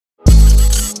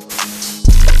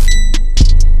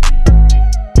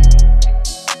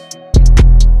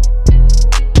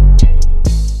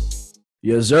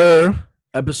Yes, sir.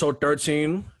 Episode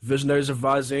 13, Visionaries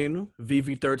Advising,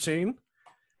 VV13.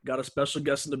 Got a special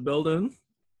guest in the building.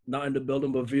 Not in the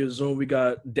building, but via Zoom. We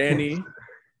got Danny,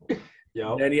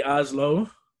 Yo, Danny Eyezlow.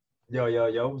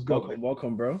 yo, what's good, man?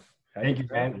 Welcome, bro. Thank you,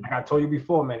 man. Like I told you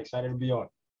before, man, excited to be on.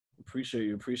 Appreciate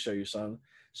you, son.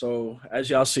 So, as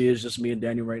y'all see, it's just me and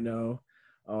Danny right now.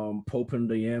 Poping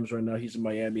the yams right now. He's in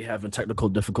Miami having technical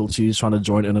difficulties, trying to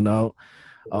join in and out.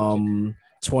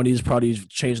 20's probably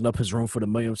changing up his room for the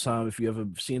millionth time. If you ever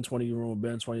seen 20 room,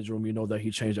 been 20's room, you know that he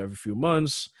changed every few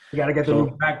months. You gotta get the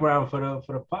new background for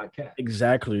the podcast.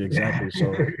 Exactly.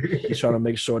 So he's trying to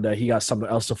make sure that he got something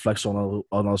else to flex on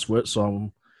us with.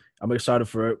 So I'm excited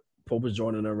for it. Pope is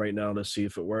joining in right now. Let's see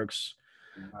if it works.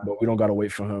 But we don't gotta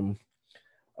wait for him.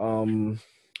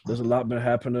 There's a lot been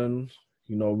happening.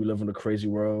 You know, we live in a crazy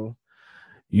world.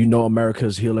 You know,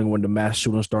 America's healing when the mass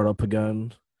shootings start up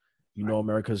again. You know,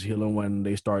 America's healing when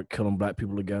they start killing black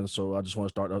people again. So I just want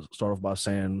to start off by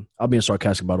saying, I'm being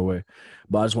sarcastic, by the way,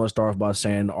 but I just want to start off by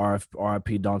saying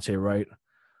R.I.P. Dante Wright.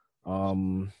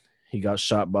 He got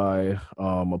shot by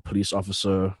a police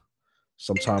officer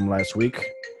sometime last week.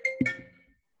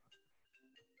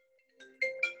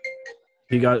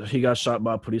 He got shot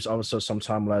by a police officer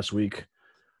sometime last week.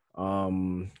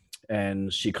 And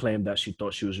she claimed that she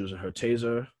thought she was using her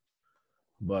taser,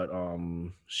 but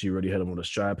she already hit him with a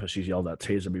strap and she yelled at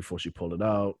taser before she pulled it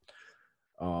out.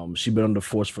 She'd been under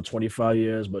force for 25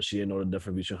 years, but she didn't know the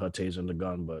difference between her taser and the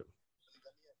gun, but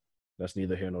that's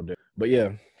neither here nor there. But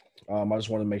yeah, I just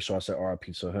want to make sure I said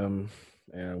RIP to him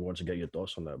and want to get your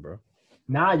thoughts on that, bro.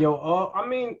 Nah, yo, I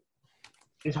mean,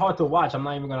 it's hard to watch. I'm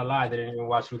not even gonna lie, I didn't even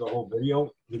watch through the whole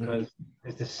video because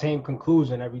it's the same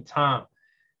conclusion every time.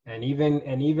 And even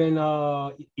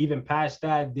past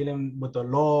that, dealing with the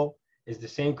law is the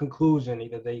same conclusion.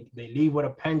 Either they leave with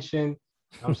a pension,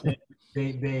 you know I'm saying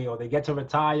they get to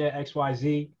retire,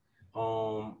 XYZ.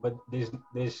 But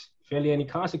there's fairly any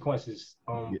consequences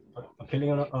for killing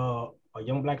a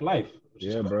young black life.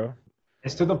 Yeah, bro.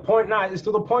 It's to the point now. It's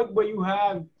to the point where you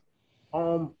have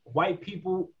white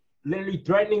people literally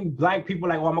threatening black people,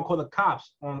 like, I'm gonna call the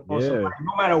cops on somebody,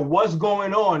 no matter what's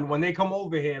going on when they come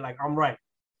over here. Like, I'm right.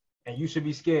 And you should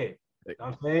be scared. You know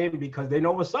what I'm saying? Because they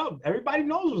know what's up. Everybody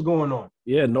knows what's going on.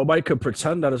 Yeah, nobody could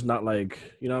pretend that it's not like,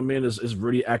 you know what I mean? It's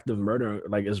really active murder.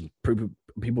 Like, it's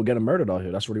people getting murdered out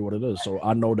here. That's really what it is. So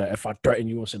I know that if I threaten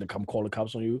you and say to come call the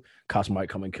cops on you, cops might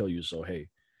come and kill you. So, hey,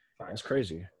 that's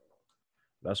crazy.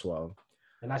 That's wild.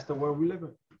 And that's the world we live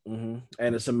in. Mm-hmm.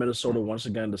 And it's in Minnesota once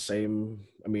again. The same.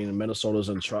 I mean, Minnesota's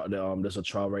in trial. There's a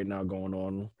trial right now going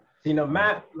on. See, the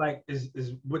map like is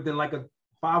within like a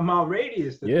 5-mile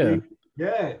radius.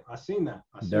 Yeah, I seen that.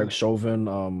 Derek Chauvin.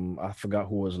 I forgot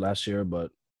who was last year,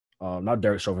 but not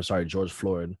Derek Chauvin. Sorry, George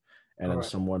Floyd, and then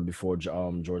someone before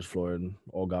George Floyd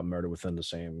all got murdered within the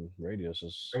same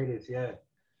radius. Yeah.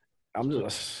 And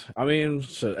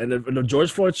the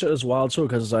George Floyd shit is wild too,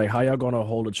 because it's like, how y'all gonna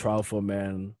hold a trial for a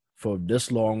man for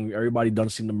this long? Everybody done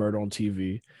seen the murder on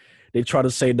TV. They try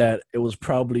to say that it was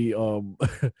probably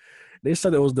they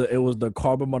said it was the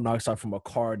carbon monoxide from a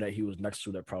car that he was next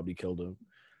to that probably killed him.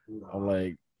 I'm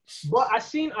like, but I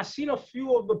seen a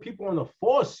few of the people on the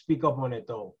force speak up on it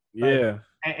though. Yeah.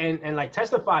 Like, and like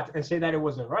testify and say that it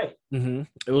wasn't right. Mm-hmm.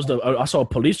 It was I saw a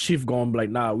police chief going like,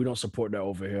 nah, we don't support that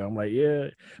over here. I'm like, yeah,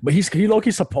 but he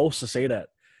low-key supposed to say that.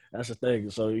 That's the thing.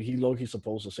 So he low-key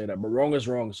supposed to say that, but wrong is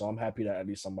wrong. So I'm happy that at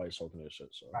least somebody's talking this shit.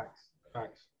 So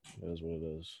Facts. It is what it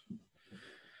is.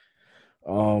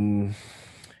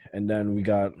 And then we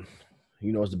got,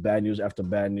 you know, it's the bad news after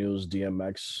bad news.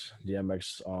 DMX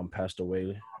passed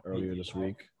away earlier this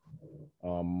week.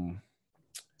 You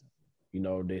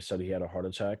know, they said he had a heart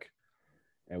attack,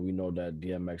 and we know that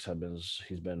DMX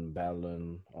he's been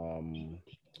battling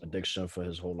addiction for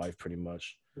his whole life, pretty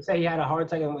much. They say he had a heart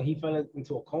attack and when he fell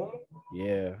into a coma.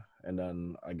 Yeah, and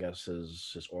then I guess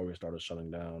his organs started shutting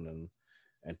down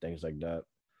and things like that.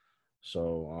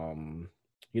 So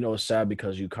you know, it's sad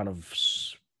because you kind of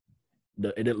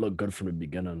it didn't look good from the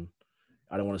beginning.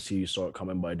 I didn't want to see you saw it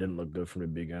coming, but it didn't look good from the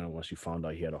beginning once you found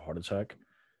out he had a heart attack.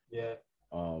 Yeah.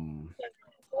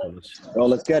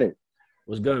 Let's get it.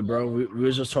 What's good, bro? We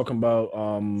was just talking about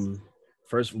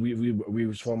first we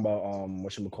were talking about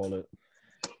whatchamacallit.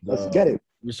 Let's get it.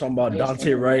 We were talking about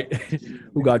Dante Wright,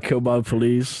 who got killed by the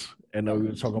police, and then we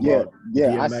were talking about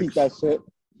DMX. I see that shit.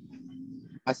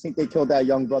 I think they killed that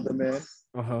young brother, man.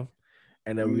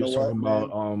 And then we were talking about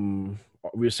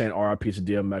we were saying RIP to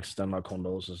DMX, then our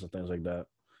condolences and things like that.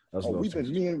 That's we've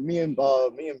been me and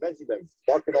Benji been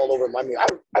barking all over Miami.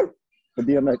 For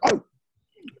DMX.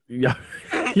 Yeah,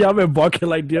 I've been barking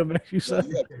like DMX. You said.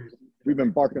 We've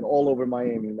been barking all over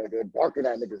Miami, nigga. Barking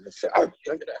at niggas and shit.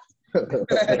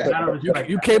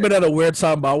 You came in at a weird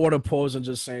time, but I want to pause and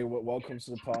just say welcome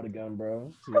to the pod again,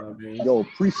 bro. You know what I mean? Yo,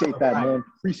 appreciate that, man.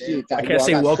 Appreciate that. I can't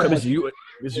say welcome. It's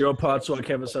your pod, so I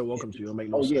can't even say welcome to you. It'll make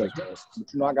no sense.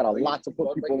 But you know, I got a lot to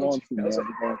put people on to, man. We're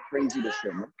going crazy this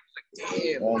shit, man.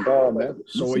 On God, man.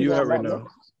 So where you at right now?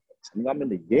 I'm in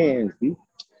the games, dude.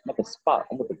 I'm at the spot.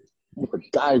 I'm with the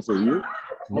guys here, you.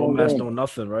 No mask, no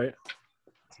nothing, right?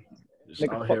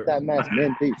 Nigga, fuck that mask,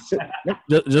 man. They shit.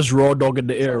 Just raw dog in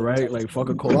the air, right? Like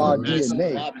fucking cold. God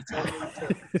DNA.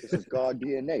 This is God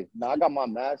DNA. Now I got my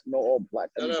mask, no all black.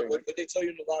 No, what they tell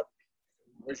you in the lobby?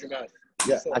 Where's your mask?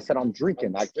 Yeah, I said I'm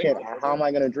drinking. I can't. How am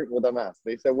I gonna drink with a mask?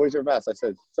 They said, "Where's your mask?" I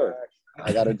said, "Sir,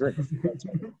 I gotta drink."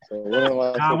 So what am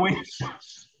I?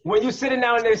 When you're sitting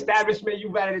down in the establishment, you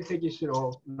better take your shit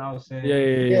off. You know what I'm saying?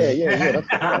 Yeah.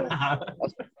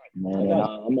 That's man,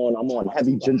 I'm on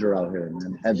heavy ginger out here,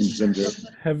 man. Heavy ginger.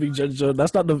 Heavy ginger.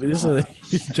 That's not the. This is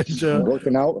ginger. I'm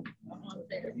working out.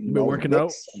 You been working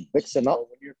out? Fixing up.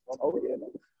 Oh yeah.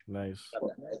 Nice.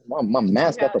 My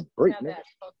mask got the break, man.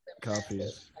 Copy.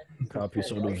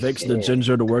 So the Vicks, the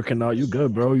ginger, the working out, you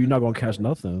good, bro. You're not gonna catch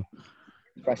nothing.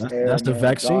 That's the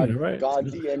vaccine, right? God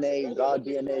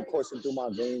DNA coursing through my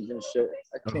veins and shit.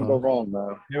 I can't go wrong,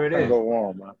 man. Here it is. Can't go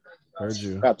wrong, man. Heard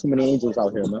you. Got too many angels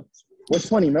out here, man. What's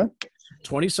 20, man?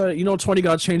 20 said, 20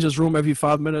 got to change his room every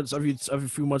 5 minutes. Every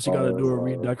few months, he got to do a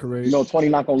redecorate. 20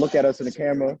 not gonna look at us in the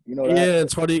camera. You know that? Yeah,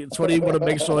 20 want to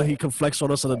make sure he can flex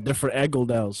on us at a different angle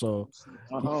now. So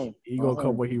he gonna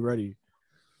come when he ready.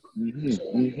 I'm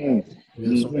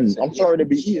sorry to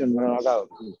be eating, man. I got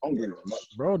hungry.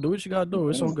 Bro, do what you gotta do.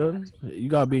 It's all good. You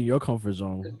gotta be in your comfort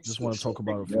zone. Just want to talk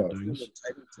about a few things.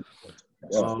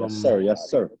 Yes,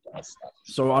 sir.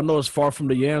 So I know it's far from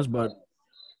the yams, but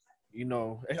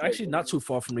actually not too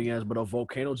far from the yams. But a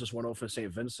volcano just went off in St.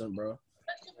 Vincent, bro.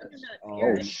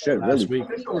 Oh shit! Last Really? week.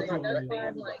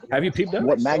 Have you peeped that?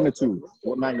 What magnitude?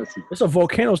 It's a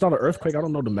volcano. It's not an earthquake. I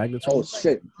don't know the magnitude. Oh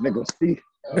shit, nigga! See,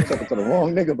 I'm talking to the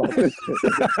wrong nigga about this.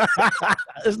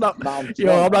 It's not. I'm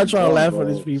not trying to laugh at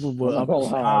these people, but I'm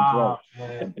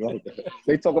drunk.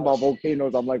 They talk about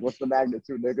volcanoes. I'm like, what's the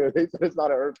magnitude, nigga? They said it's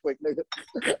not an earthquake, nigga.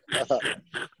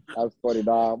 That's funny.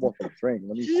 Nah, I'm off the drink.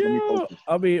 Let me focus.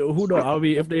 I mean, who knows? I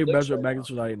mean, if they measure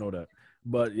magnitude, I didn't know that.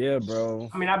 But yeah,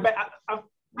 bro. I mean, I bet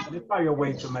there's probably a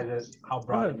way to measure how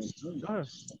broad the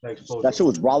exposure. That shit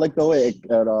was brolic though. It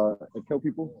killed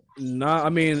people. Nah, I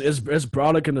mean it's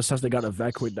brolic in the sense they got to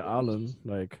evacuate the island,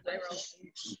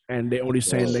 and they only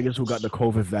saying niggas who got the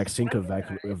COVID vaccine could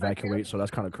evacuate. So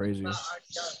that's kind of crazy.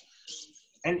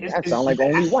 And that sound like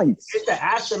only whites. It's the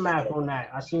aftermath on that.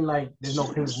 I seen there's no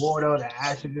clean water, the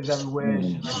ashes is everywhere.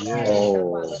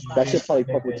 That shit probably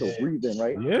fuck with your breathing,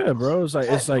 right? Yeah, bro.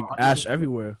 It's like ash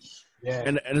everywhere. Yeah.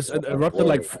 And it's erupted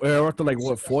like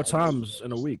 4 times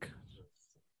in a week.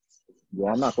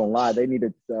 Well, I'm not gonna lie. They need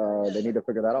to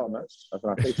figure that out, man. That's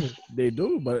what I think. They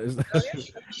do, but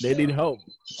they need help.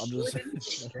 I'm just saying.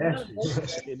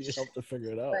 They need help to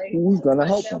figure it out. Who's gonna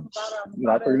help them? You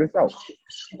gotta figure this out.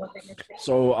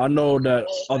 So I know that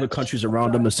other countries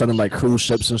around them are sending cruise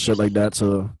ships and shit like that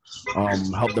to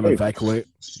help them evacuate.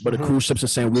 But the cruise ships are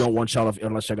saying we don't want y'all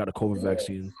unless y'all got a COVID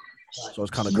vaccine. So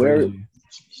it's kind of crazy.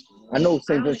 I know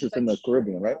St. Vincent's in the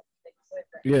Caribbean, right?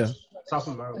 Yeah. South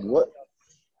America.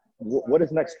 What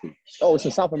is next to? Oh, it's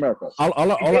in South America.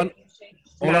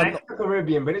 It's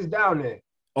Caribbean, but it's down there.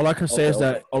 All I can say is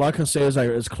that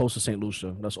it's close to St.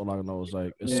 Lucia. That's all I know. Is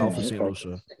it's south of St.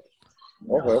 Lucia.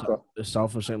 Okay. It's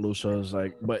south of St. Lucia. It's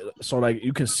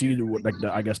you can see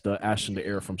the ash in the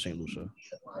air from St. Lucia.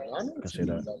 I can say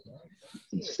that.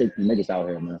 Shaky niggas out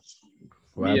here, man.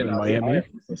 In Miami.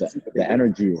 The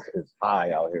energy is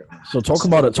high out here. So talk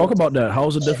about it. Talk about that. How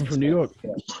is it different from New York?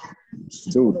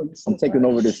 Dude, I'm taking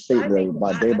over this state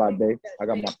by day. I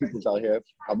got my peoples out here.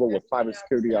 I roll with private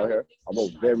security out here. I roll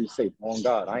very safe. On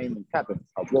God, I ain't even capping.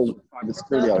 I roll with private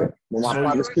security out here. With my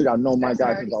private security, I know my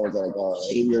guy since I was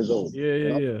 8 years old.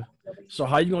 Yeah. So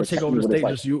how you gonna take over the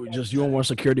state? Just you and one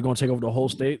security gonna take over the whole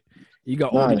state? You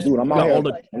got all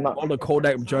the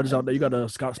Kodak judges out there. You got the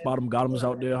Scott Bottoms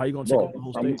out there. How you gonna take over the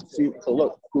whole state? So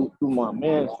look, through my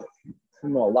man, a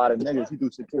lot of niggas. He do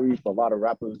security for a lot of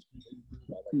rappers.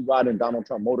 He riding Donald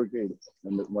Trump motorcade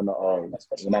when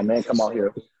that man come out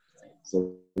here.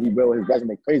 So he built his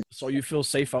resume crazy. So you feel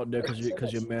safe out there because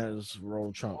your man is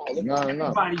Donald Trump? No.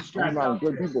 He's around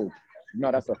good people.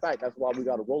 No, that's a fact. That's why we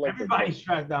got to roll like that. Everybody's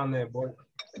strapped down there, boy.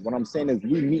 What I'm saying is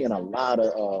we meeting a lot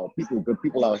of good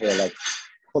people out here.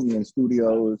 Put me in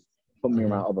studios, put me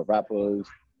around other rappers.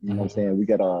 You know what I'm saying? We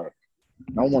get I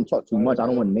don't want to talk too much. I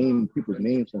don't want to name people's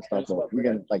names and stuff, but we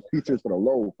get features for the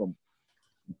low from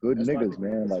good niggas,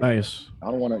 man. Like Nice.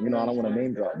 I don't want to, I don't want to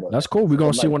name drop, but That's cool. We're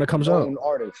gonna see when it comes out. known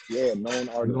artists, yeah, known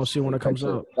artists. We're gonna see when it comes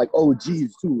out. Like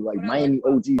OGs too, like Miami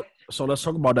OGs. So let's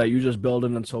talk about that. You just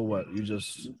building until what? You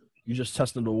just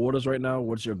testing the waters right now.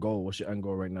 What's your goal? What's your end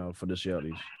goal right now for this year at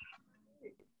least?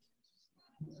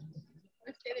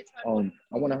 I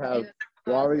want to have.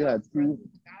 Well, I already had three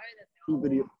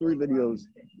videos.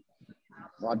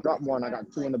 Well, I dropped one. I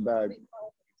got 2 in the bag.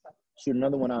 Shoot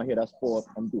another one out here. That's 4.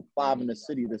 I'm gonna do 5 in the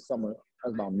city this summer.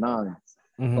 That's about 9.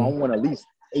 Mm-hmm. So I want at least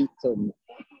 8 to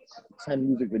 10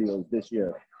 music videos this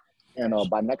year. And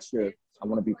by next year, I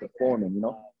want to be performing.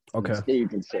 Okay. On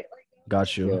stage and shit.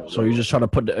 Got you. Yeah, so you just trying to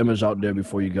put the image out there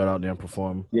before you get out there and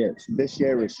perform. Yeah. So this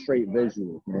year is straight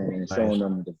visual, man. Nice. Showing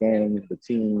them the gang, the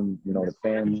team, the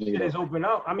family. Shit is open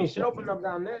up. I mean, shit open up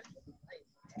down there.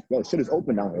 Yo, shit is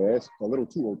open down here. It's a little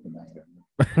too open down here.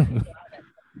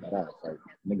 That's like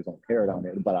niggas don't care down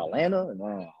there. But Atlanta,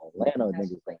 Atlanta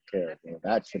niggas don't care. Man.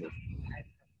 That shit is.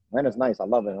 Atlanta's nice. I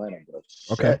love Atlanta, bro.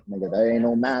 Okay. Shit, nigga, there ain't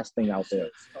no mass thing out there.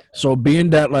 So being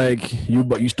that like you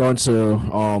starting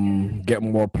to get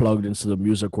more plugged into the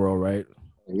music world, right?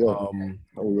 Yeah.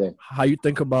 Yeah. How you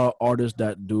think about artists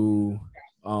that do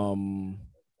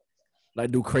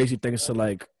do crazy things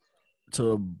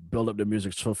to build up their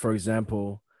music? So for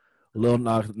example, Lil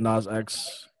Nas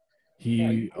X,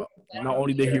 he not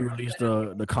only did he release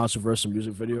the controversial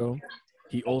music video,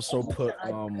 he also put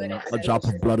a drop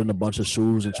of blood in a bunch of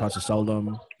shoes and tries to sell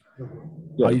them.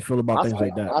 Yeah. How do you feel about things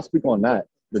like that? I'll speak on that.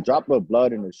 The drop of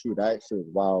blood in the shoe, that shit is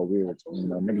wild, weird.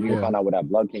 Nigga, you can find out where that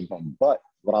blood came from. But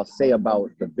what I'll say about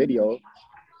the video,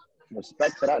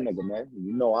 respect to that nigga, man.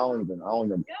 I don't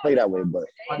even play that way, but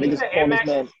niggas call this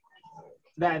man.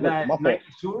 That Nike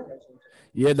shoe?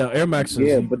 Yeah, the Air Maxes.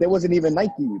 Yeah, but there wasn't even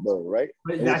Nike though, right?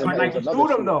 But that's why Nike sued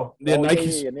them though. Yeah,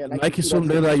 Nike sued them.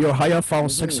 They're like, yo, how y'all found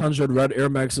 600 red Air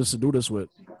Maxes to do this with?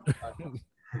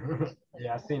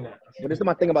 Yeah, I seen that. But this is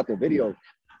my thing about the video.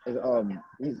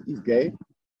 He's gay,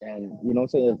 and you know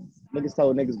what I'm saying. Niggas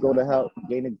tell niggas go to hell,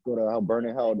 gay niggas go to hell, burn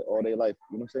in hell all their life.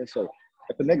 You know what I'm saying. So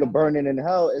if a nigga burning in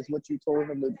hell is what you told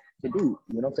him to do,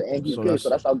 you know what I'm saying. And he's gay, so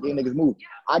that's how gay niggas move.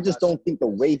 I just don't think the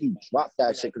way he dropped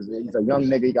that shit, because he's a young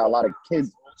nigga, he got a lot of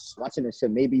kids watching this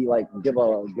shit. Maybe like give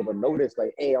a notice,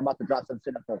 like, hey, I'm about to drop some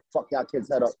shit that's gonna fuck y'all kids'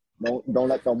 head up. Don't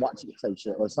let them watch it, type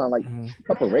shit. Or it sound like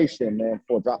preparation, man,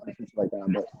 for dropping some shit like that.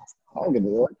 But I don't give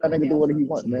a fuck. That nigga do what he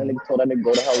wants, man. Nigga told that nigga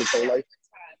go to hell his whole life.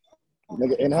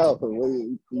 Nigga in hell for where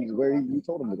you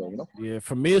told him to go, Yeah,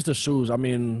 for me it's the shoes. I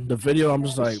mean, the video, I'm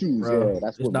just like, shoes, bro, yeah,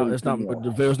 it's not.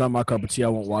 The video's not my cup of tea. I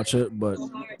won't watch it, but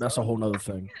that's a whole nother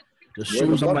thing. The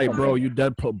shoes, I'm like, bro, you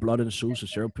dead put blood in shoes to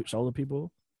sell the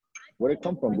people. Where'd it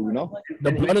come from? Do you know?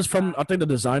 The blood is from, I think, the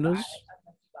designers.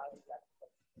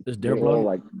 It's their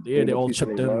blood. They all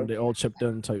chipped in. They all chipped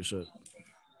in type shit.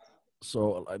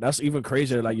 So like, that's even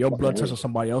crazier. Like your blood touching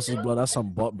somebody else's blood. That's some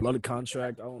blood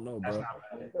contract. I don't know, bro.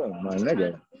 My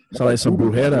nigga. So like some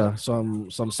brujera, some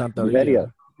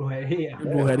santeria.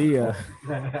 Brujeria.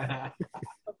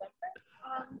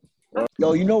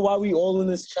 Yo, you know why we all in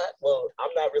this chat? Well, I'm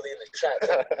not really in the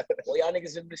chat. Well, y'all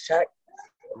niggas in this chat.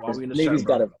 Why we in the niggas chat,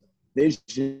 got a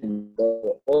vision.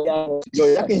 Yo,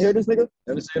 y'all can hear this nigga?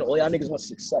 I'm saying all y'all niggas want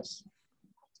success.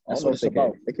 That's what it's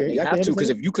about. Okay, you have to,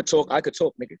 because if you could talk, I could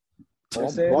talk, nigga. I'm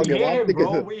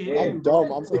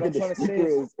dumb. I'm thinking the speaker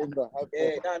is in the house.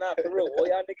 Yeah, nah, for real. All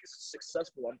y'all niggas is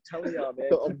successful. I'm telling y'all, man.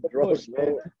 I'm drunk, push,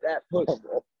 man. That push.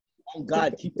 Oh,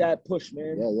 God, keep that push,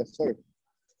 man. Yeah, yes, sir.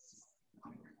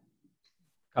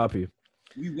 Copy.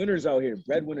 We winners out here.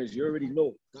 Breadwinners, you already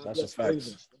know. That's a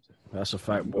fact. That's a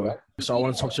fact, boy. So I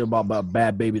want to talk to you about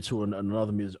Bad Baby too, and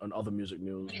other music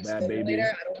news. Bad Baby.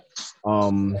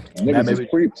 Niggas is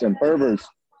creeps and perverts.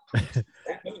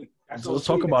 So let's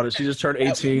talk about it. She just turned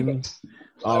 18.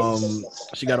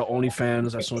 She got her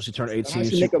OnlyFans. As soon as she turned 18,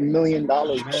 she make $1 million.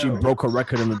 She broke her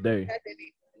record in a day.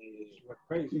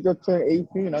 She just turned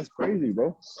 18. That's crazy,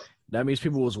 bro. That means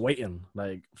people was waiting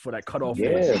like for that cutoff.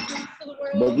 Yeah,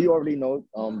 but we already know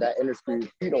that industry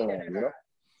feed on her, you know.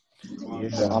 Yeah.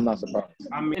 So I'm not surprised.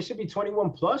 I mean, it should be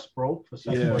 21 plus, bro. For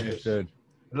sex it should.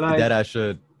 Like, that I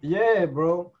should. Yeah,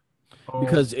 bro.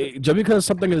 Because just because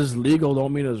something is legal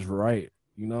don't mean it's right,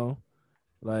 you know.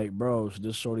 Like, bro,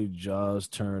 this shorty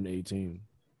just turned 18.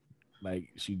 Like,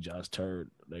 she just turned,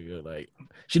 like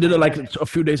she did it like a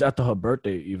few days after her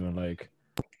birthday, even like.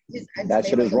 That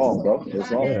shit is wrong, bro. It's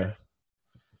wrong. Yeah.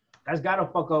 That's gotta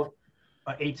fuck up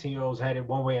an 18-year-old's head in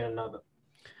one way or another.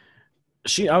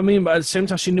 I mean, but at the same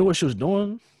time, she knew what she was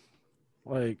doing.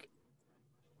 Like,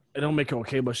 it don't make it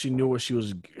okay, but she knew what she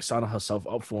was signing herself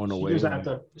up for in a way.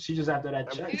 She just after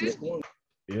that check.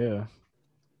 Yeah,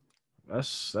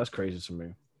 that's crazy to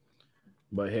me.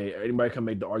 But hey, anybody can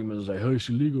make the argument like, "Hey,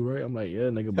 she legal, right?" I'm like, "Yeah,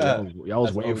 nigga." But y'all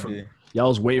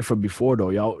was waiting for before though.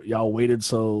 Y'all waited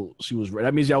till she was ready.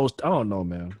 That means y'all was. I don't know,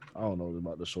 man. I don't know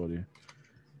about the shorty.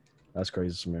 That's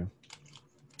crazy, man.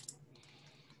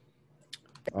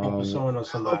 Showing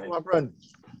us somebody. My friend.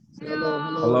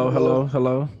 Hello.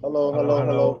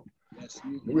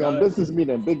 We on business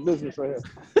meeting, big business right here.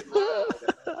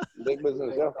 Big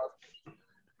business, yeah.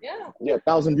 Yeah,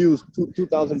 1,000 views,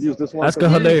 2,000 views. This one. Ask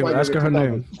her name. Ask her her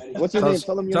name. What's your name?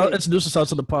 Tell them your name. Introduce yourself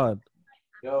to the pod.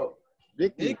 Yo,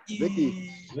 Vicky.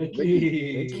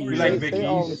 We like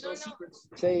Vicky.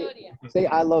 Say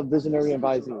I love Visionary and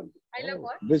Visine. I love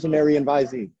what? Visionary and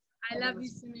Visine. I love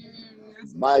you.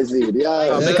 Visine,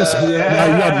 yeah. Make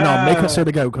her say it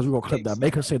again because we're gonna clip that.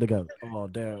 Make her say it again. Oh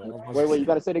damn. Wait, you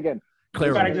gotta say it again.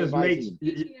 You gotta just make.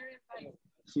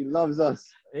 She loves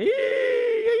us.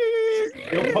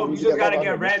 Yo, Pope, you just gotta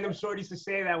get random shorties to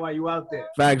say that while you out there.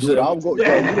 Facts. Dude, I'll go.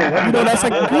 That's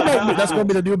like that's gonna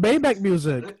be the new Maybach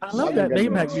music. I love that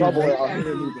Maybach trouble music. out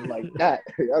here like that.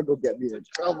 Y'all go get me in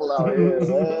trouble out here,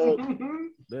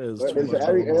 man. There's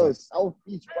South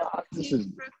Beach box. This is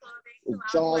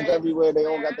Johns everywhere. They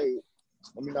all got they.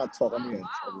 Let me not talk. I'm here.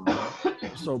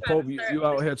 So Pope, you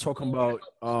out here talking about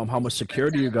how much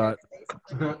security you got.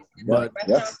 But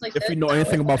if you know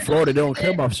anything about Florida, they don't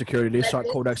care about security. They shot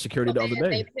Kodak security the other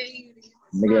day.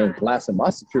 Nigga, blasting my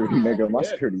security, nigga. My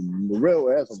security,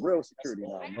 that's a real security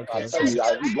now. Okay. I tell you,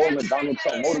 we going to Donald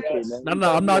Trump motorcade, man.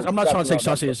 No, I'm not trying to take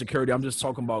shots at your security. I'm just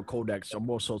talking about Kodak. So I'm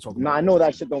also talking. I know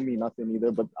that shit don't mean nothing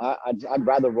either, but I'd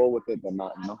rather roll with it than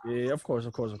not, you know. Yeah, of course.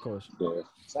 Yeah.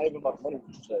 It's not even about money.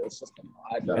 It's just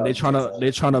and they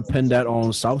trying to pin that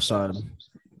on Southside.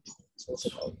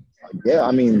 Yeah,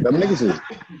 I mean, them niggas is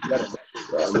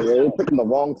they're picking the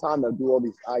wrong time to do all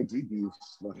these IG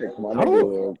beefs.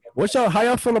 How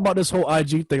y'all feel about this whole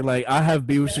IG thing? Like, I have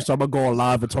beefs, so I'm gonna go on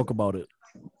live and talk about it.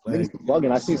 Niggas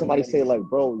bugging. I see somebody say like,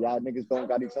 "Bro, y'all niggas don't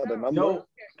got each other number." Yo,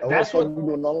 that's what we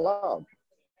doing on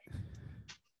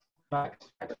live.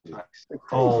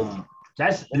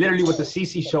 That's literally what the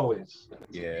CC show is.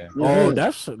 Yeah. Oh,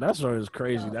 that shit is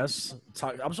crazy. I'm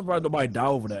surprised nobody died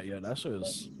over that yet. That shit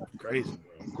is crazy.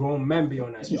 Grown men be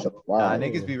on that show. Nah,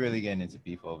 niggas be really getting into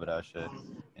beef over that shit.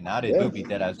 And now they do be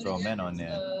dead ass grown men on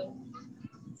there.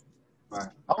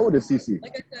 How old is CC?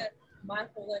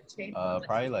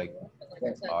 Probably like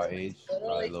our age,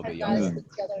 probably a little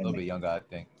bit younger. I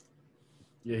think.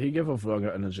 Yeah, he give off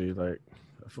younger energy. Like,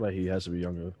 I feel like he has to be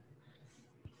younger.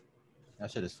 That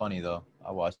shit is funny though.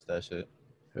 I watched that shit.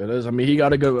 It is. I mean, he got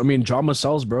to go. I mean, drama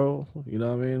sells, bro. You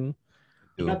know what I mean?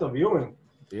 He got the viewing.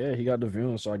 Yeah, he got the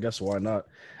viewing, so I guess why not?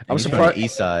 I'm surprised.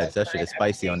 East side, that shit is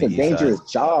spicy on the east side. It's a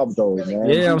dangerous job, though, man.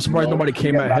 Yeah, I'm surprised nobody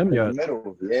came at him yet.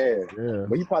 Yeah.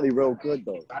 But he probably real good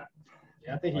though.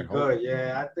 Yeah, I think he's good.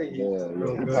 Yeah, I think he's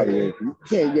real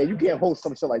good. You can't host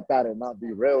some shit like that and not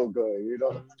be real good, you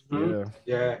know?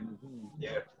 Yeah.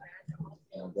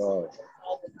 Oh God.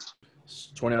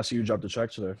 20, I see you dropped the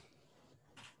track today.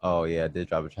 Oh yeah, I did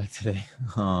drop a track today.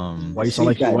 Why you sound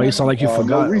like you forgot?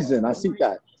 No reason. I see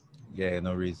that. Yeah,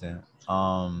 no reason.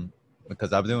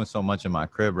 Because I'm doing so much in my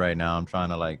crib right now. I'm trying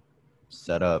to like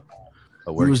set up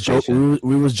a workstation.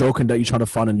 We was joking that you trying to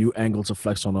find a new angle to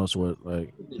flex on us with.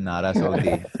 Like, nah, that's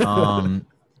OD.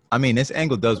 I mean, this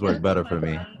angle does work better for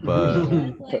me,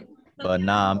 but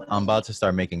nah, I'm about to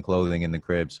start making clothing in the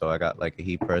crib. So I got like a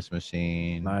heat press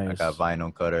machine. Nice. I got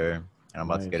vinyl cutter. And I'm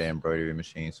about to get an embroidery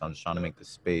machine, so I'm just trying to make the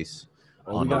space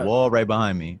on the wall right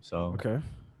behind me. So okay.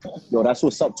 Yo, that's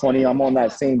what's up, 20. I'm on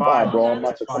that same vibe, bro. I'm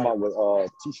about to come out with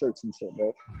t-shirts and shit,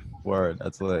 bro. Word,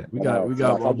 that's lit. We got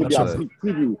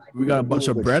a bunch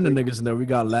of Brandon niggas in there. We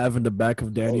got Lav in the back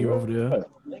of Danny over there.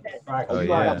 I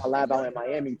got my lab out in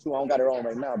Miami too. I don't got it on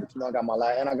right now, but I got my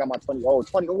lab and I got my 20. Oh,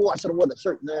 I should have worn the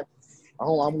shirt, man.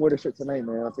 I'm wearing the shirt tonight,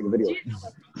 man. I'll take a video.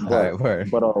 All right,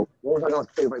 word. But what was I gonna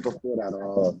say right before that?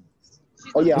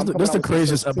 Oh yeah, this is the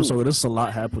craziest episode. There's a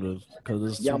lot happening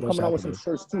because I'm coming out with some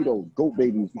shirts too, though. Goat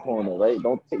babies, you calling it, right?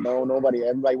 Don't take nobody.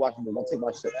 Everybody watching this, don't take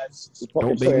my shit. We're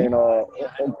fucking saying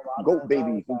goat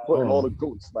babies. We're putting all the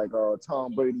goats like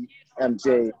Tom Brady,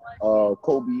 MJ,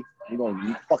 Kobe. We're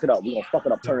gonna fuck it up.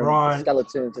 Turn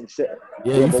skeletons and shit.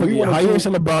 Yeah, you forget. How you say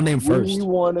LeBron name first? We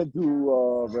want to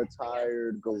do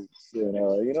retired goats, you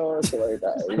know, shit like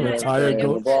that. Retired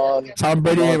goats. Tom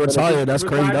Brady ain't retired. That's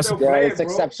crazy. It's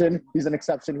exception. He's an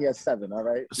exception. He has 7. All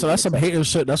right. So that's some hating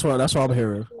shit. That's what I'm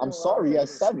hearing. I'm sorry. He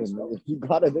has 7. You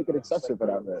gotta make an exception for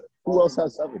that, man. Who else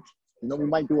has 7? You know, we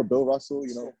might do a Bill Russell.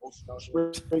 You know,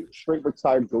 straight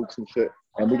retired goats and shit,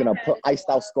 and we're gonna put iced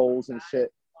out skulls and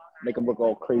shit. Make them look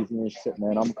all crazy and shit,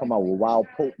 man. I'm gonna come out with wild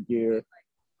Pope gear.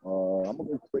 I'm gonna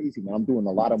go crazy, man. I'm doing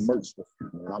a lot of merch stuff.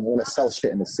 I want to sell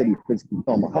shit in the city. Physically,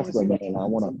 I'm a hustler, man. I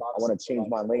wanna change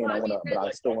my lane. But I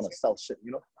still wanna sell shit.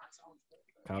 You know.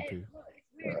 Copy.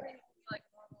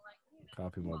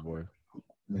 Copy, my boy.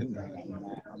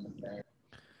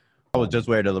 I was just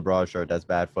wearing the LeBron shirt. That's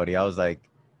bad funny. I was like,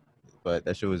 but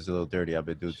that shit was a little dirty. I've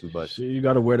been doing too much. See, you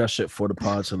gotta wear that shit for the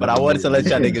pod. But I wanted to let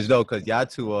y'all niggas know because y'all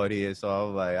two on here. So I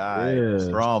was like, all right, Yeah.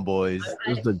 Braun boys.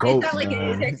 It's the GOAT,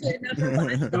 man.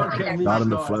 Not in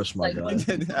the flesh, my guy.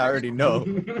 I already know.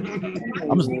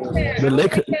 The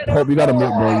Lakers. Hope you gotta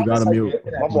mute, bro. You gotta mute.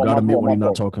 You gotta mute when you're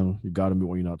not talking. You gotta mute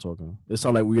when you're not talking. It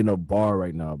sounds like we're in a bar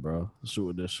right now, bro. Shoot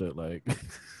with this shit, like.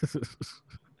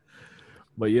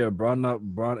 But yeah, Braun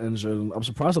injured. I'm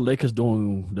surprised the Lakers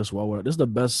doing this well. This is the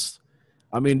best.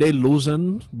 I mean, they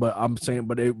losing, but I'm saying,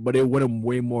 but they winning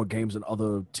way more games than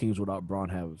other teams without Braun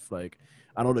have. Like,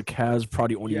 I know the Cavs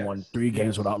probably only won 3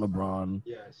 games without LeBron.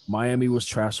 Yes. Miami was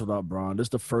trash without Braun. This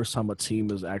is the first time a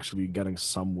team is actually getting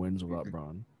some wins without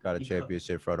Braun. Got a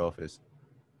championship front office.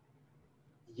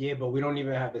 Yeah, but we don't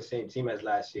even have the same team as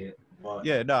last year. But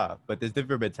Yeah, nah, but there's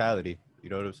different mentality. You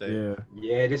know what I'm saying?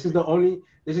 Yeah, this is the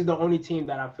only team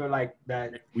that I feel like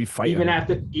that we fight. even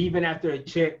after a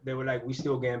chip, they were like, we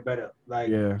still getting better. Like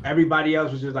everybody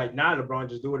else was just like, nah, LeBron,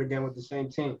 just do it again with the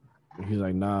same team. He's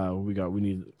like, nah, we got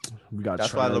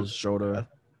That's Trez, Schroeder.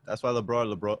 That's why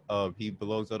LeBron, he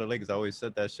belongs on the Lakers. I always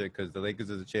said that shit because the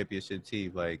Lakers is a championship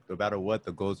team. Like, no matter what,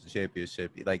 the goal's the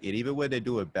championship. Like, and even when they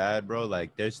do it bad, bro,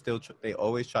 like, they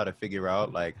always try to figure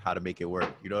out, like, how to make it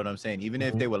work. You know what I'm saying? Even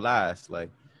if they were last,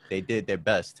 like, they did their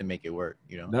best to make it work,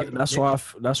 you know. That's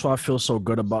why I feel so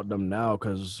good about them now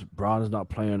because Braun is not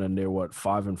playing and they're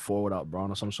 5-4 without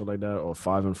Braun or some shit like that, or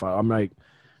 5-5. I'm like,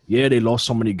 yeah, they lost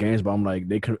so many games, but I'm like,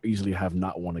 they could easily have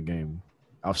not won a game.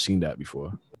 I've seen that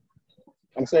before.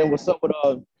 I'm saying, what's up with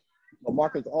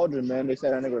Marcus Aldridge, man? They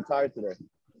said that nigga retired today.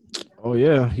 Oh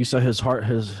yeah, he said his heart,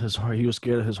 he was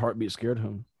scared. His heartbeat scared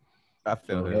him. I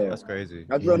feel it. That's crazy.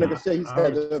 That's real nigga shit. He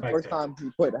said the first time he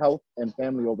put health and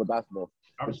family over basketball.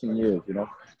 15 years, you know.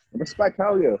 Respect,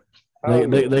 hell yeah.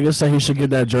 They just say he should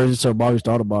get that jersey so Bobby's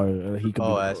thought about it. He could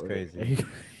that's crazy.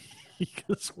 He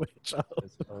could switch up.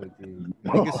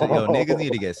 Niggas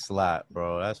need to get slapped,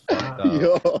 bro. That's fucked up.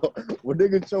 Yo, when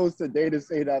nigga chose today to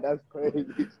say that, that's crazy.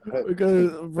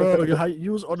 Because, bro,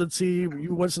 you was on the team,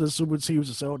 you went to the super teams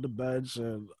to sit on the bench,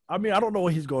 and I mean, I don't know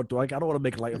what he's going through. Like, I don't want to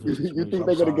make light of his situation. You think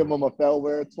they're gonna give him a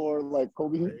farewell tour like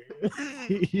Kobe?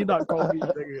 He not Kobe,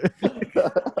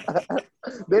 nigga.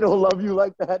 They don't love you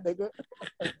like that, nigga.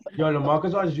 Yo,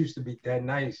 LaMarcus Aldridge used to be that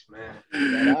nice, man.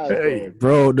 Hey,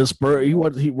 bro, the Spurs.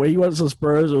 When he went to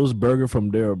Spurs, it was burger from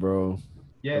there, bro.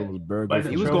 Yeah, it was burger. but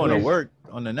He was going to work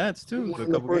on the Nets too.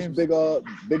 The first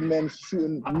big man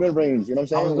shooting mid range. You know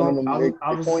what I'm saying?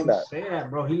 I was going to say that,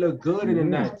 bro. He looked good in the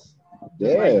Nets.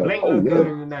 Yeah, Blake looked good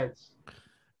in the Nets.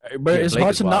 Hey, but it's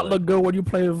hard to not look good when you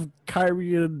play with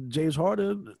Kyrie and James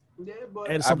Harden. Yeah, but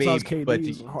and sometimes KD.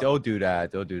 But don't do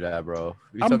that. Don't do that, bro.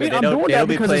 They don't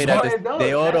be playing at this.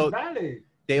 They all don't.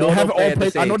 They all have all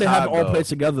played. I know they have all played played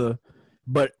together,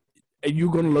 but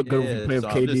you're gonna look good if you play with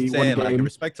KD. Saying, like, in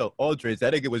respect to Aldridge,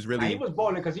 that nigga was really. He was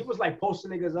balling because he was like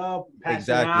posting niggas up,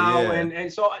 passing out,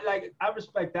 and so like I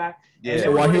respect that. Yeah.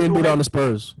 So why he didn't do that on the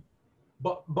Spurs?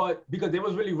 But because they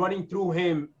was really running through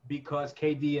him because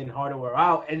KD and Harden were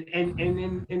out, and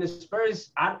in the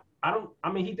Spurs, I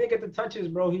mean he did get the touches,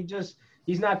 bro.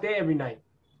 He's not there every night.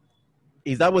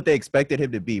 He's not what they expected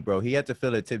him to be, bro. He had to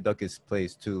fill in Tim Duncan's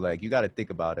place too. Like, you got to think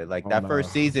about it. Like that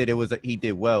first season, he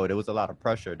did well. There was a lot of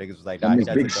pressure. Niggas was like, nah, he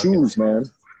got big shoes, man.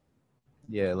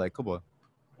 Yeah, like come on.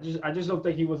 I just don't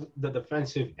think he was the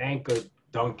defensive anchor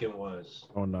Duncan was.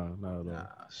 Oh no, not at all.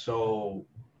 So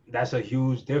that's a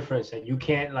huge difference, and you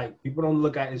can't people don't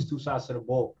look at his two sides of the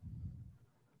ball.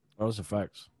 Those are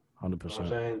facts, 100%. You know what I'm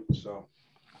saying? So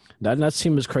that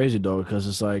team is crazy though, because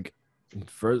it's like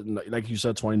first, like you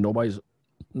said, 20.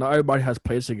 Not everybody has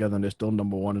played together, and they're still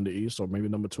number 1 in the East, or maybe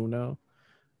number 2 now.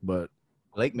 But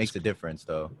Blake makes a difference,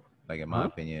 though. Like in my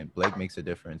opinion, Blake makes a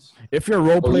difference. If your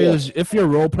role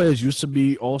players used to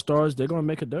be all-stars, they're gonna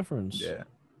make a difference. Yeah.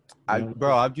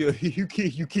 You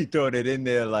keep throwing it in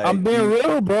there like I'm being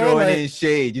real, bro. Throwing in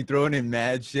shade, you throwing in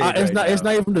mad shade. It's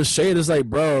not even the shade. It's like,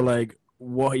 bro, like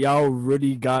well, y'all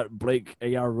really got Blake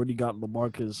and y'all really got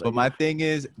LaMarcus. But my thing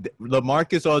is,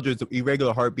 LaMarcus Aldridge's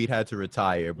irregular heartbeat had to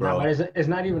retire, bro. No, but it's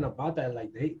not even about that.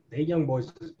 Like they young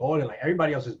boys is balling. Like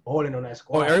everybody else is balling on that Oh,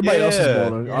 squad. everybody else is Yeah.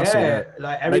 balling. I see Yeah, that. like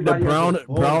Like the everybody else is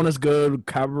balling. Brown is good.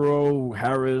 Cabarro,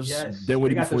 Harris, Yes,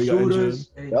 Dinwiddie they got before the he got injured.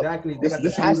 shooters. Exactly. They got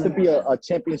This the has to shooters. be a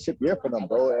championship year for them,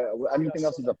 bro. Anything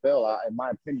else is a fail, in my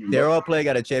opinion. They're bro. all playing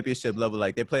at a championship level.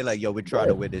 Like they play like, yo, we're trying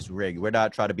to win this ring. We're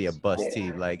not trying to be a bust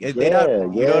team. Like they're not, you know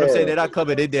what I'm saying? They're not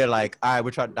coming in there like, all right,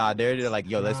 we're trying. Nah, they're like,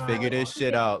 yo, let's figure this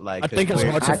shit out. Like, I think it's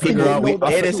we're- hard to I think figure they out. know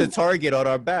that and it's a too. target on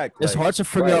our back. It's Like, hard to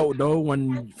figure Right. out though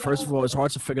when first of all it's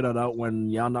hard to figure that out when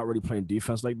y'all not really playing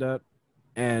defense like that,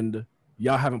 and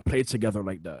y'all haven't played together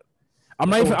like that. I'm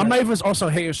not even also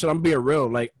hating shit. I'm being real.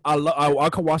 Like I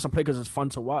can watch them play because it's fun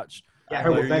to watch. Yeah, I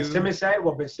heard what Are Ben you- Simmons said.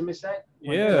 What Ben Simmons said.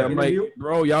 Yeah, I'm like, Interview?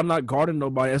 bro, y'all not guarding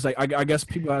nobody. It's like I guess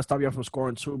people gotta stop y'all from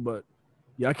scoring too, but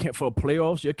y'all can't for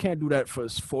playoffs. You can't do that for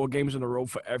 4 games in a row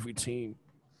for every team.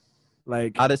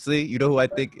 Like honestly, you know who I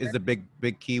think is the big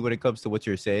key when it comes to what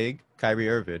you're saying? Kyrie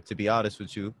Irving, to be honest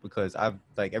with you, because I've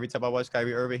like every time I watch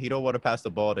Kyrie Irving, he don't want to pass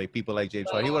the ball to people like James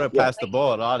Harden. He want to pass the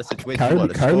ball in a lot of situations. He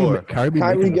want to score.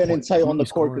 Kyrie getting tight on the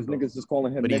court because niggas is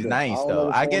calling him But he's nigga. nice I don't know though.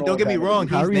 what's going Don't on get me with that wrong, nigga.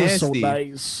 he's Kyrie is so nasty,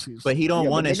 nice. but he don't Yeah,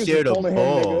 want to but niggas share is the calling him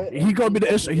ball. nigga. He gonna be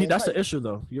the issue. That's the issue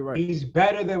though. You're right. He's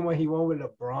better than when he went with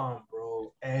LeBron,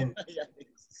 bro. And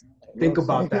think You know what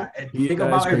I'm about that. And Yeah, think that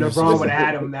about is if crazy. LeBron would have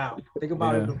had him now. Think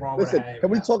about if Yeah. LeBron would have Listen, had him. can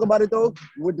we now. talk about it though?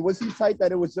 Was he tight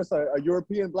that it was just a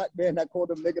European black man that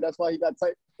called him nigga? That's why he got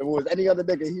tight. If it was any other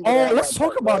nigga, he. Oh, let's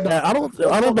talk about that. I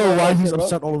don't know why he's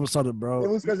upset all of a sudden, It bro.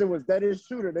 was because it was Dennis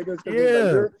Shooter, nigga. It's 'cause Yeah. it was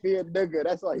a European nigga.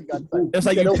 That's why he got tight. It's like He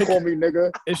said, you don't pick- call me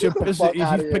nigga. It's your Get the he's fuck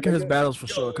outta here, picking his nigga. battles for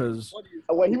sure. Because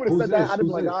When he would have Who's said that, this? I'd have been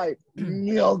Who's like, all right,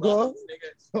 nigga.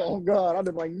 Oh God, I'd have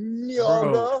been like,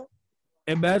 nigga.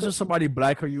 imagine somebody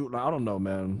black or you. Like, I don't know,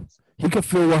 man. He could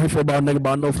feel what he feel about a nigga, but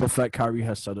I know for a fact Kyrie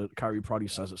has said it. Kyrie probably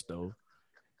says it still.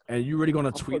 And you really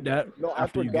gonna tweet that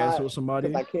after you get into it with somebody?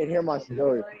 Because I can't hear my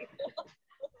story.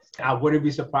 I wouldn't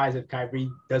be surprised if Kyrie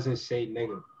doesn't say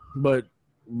nigga. But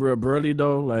really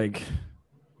though, like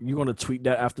you gonna tweet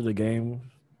that after the game?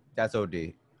 That's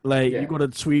OD. Like Yeah. you gonna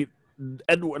tweet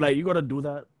and like you gonna do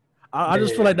that? I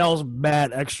just feel like that was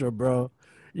mad extra, bro.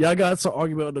 Y'all got some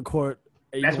argument on the court.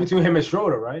 and you That's gonna- between him and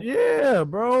Schroeder, right? Yeah,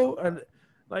 bro. And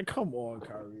like, come on,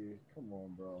 Kyrie. Come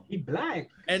on, bro. He black.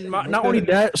 And not only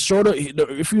that, Schroeder.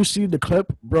 If you see the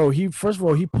clip, bro, he first of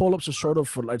all he pulled up to Schroeder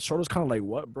for like Schroeder's kind of like,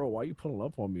 what, bro? Why you pulling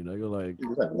up on me, nigga? Like, He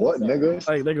was like, what, nigga?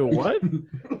 nigga, what?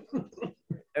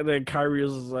 And then Kyrie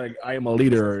is like, I am a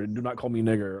leader. Do not call me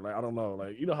nigger. Like, I don't know.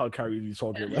 Like, you know how Kyrie be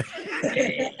talking. Like,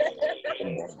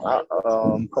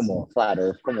 Come on, flat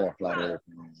earth. Come on, flat earth.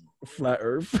 flat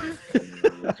Earth.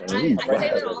 He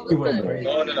went crazy.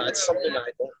 It's something I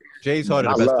don't. James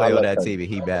Harden, I the best love- player I on love that that. team, and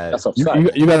he bad. That's a You,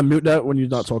 fact. you gotta mute that when you're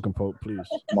not talking, Pope, please.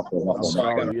 My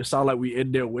fault. You sound like we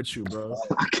in there with you, bro.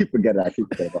 I keep forgetting.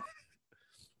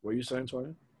 What are you saying,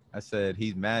 Tony? I said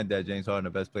he's mad that James Harden, the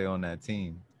best player on that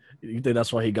team. You think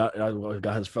that's why he got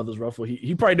his feathers ruffled?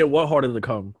 He probably did what harder to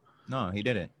come. No, he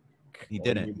didn't. He Oh,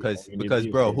 didn't you because need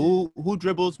to- bro, who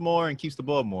dribbles more and keeps the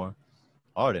ball more?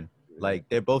 Harden. Like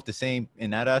they're both the same in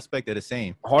that aspect. They're the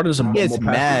same. Harden's a He more gets passes.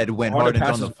 mad when Harden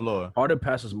Harden's on the passes- floor. Harden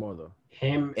passes more though.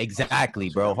 Him. Exactly,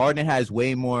 bro. Harden has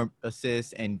way more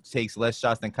assists and takes less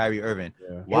shots than Kyrie Irving.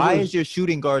 Yeah. Why was- is your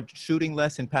shooting guard shooting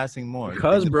less and passing more?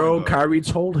 Because, He's the bro, point guard. Kyrie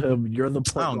told him, "You're the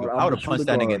point I guard. would have punched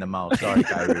that nigga in the mouth. Sorry,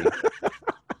 Kyrie.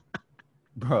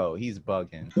 Bro, he's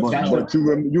bugging. But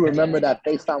you remember that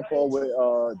FaceTime call with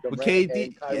With Durant KD?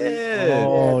 and Kyrie? Yeah.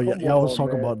 Oh, Yeah, come y'all was on,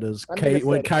 talking man. about this. That nigga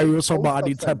When said Kyrie was 8 talking about, I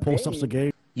need post-ups 10 a post-ups a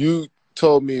game. You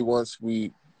told me once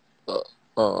we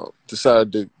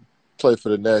decided to play for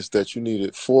the Nets that you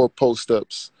needed 4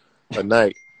 post-ups a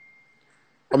night.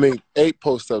 I mean, 8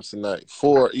 post-ups a night,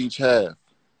 4 each half.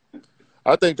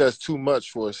 I think that's too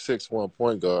much for a 6'1"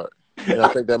 point guard. And I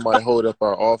think that might hold up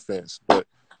our offense. But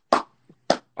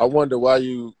I wonder why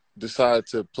you decided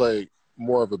to play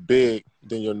more of a big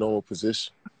than your normal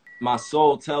position. My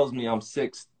soul tells me I'm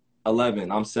 6'11",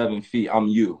 I'm 7 feet, I'm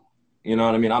you. You know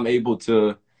what I mean? I'm able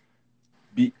to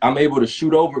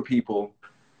shoot over people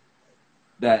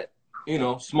that, you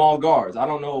know, small guards. I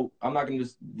don't know. I'm not going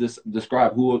to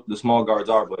describe who the small guards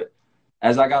are, but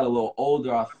as I got a little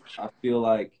older, I feel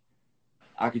like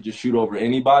I could just shoot over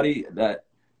anybody.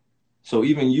 So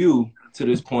even you, to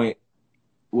this point,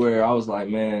 where I was like,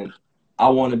 man, I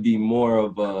want to be more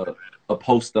of a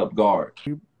post-up guard.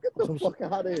 Get the fuck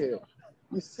out of here.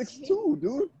 You're 6'2",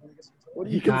 dude. What do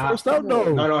He you can post up,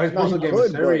 though. No, his No, postal he game could,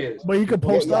 is serious. But he could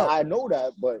post yeah, up. I know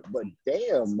that, but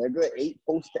damn, nigga, 8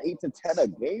 to 10 a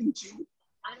game.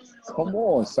 Come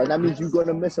on, son. That means you're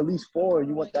gonna miss at least 4. And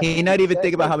you want that. He not even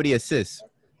thinking about how many assists.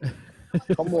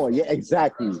 Come on, yeah,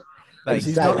 exactly. Like,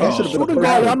 He's not Exactly. a shooting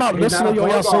guard. Y'all not He's not listening. a Y'all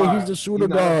point saying guard. he's the shooter He's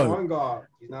not a guard. point guard.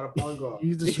 He's not a point guard.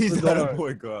 He's the he's shooter not a guard.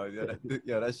 point guard.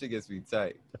 Yeah, that shit gets me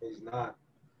tight. He's not.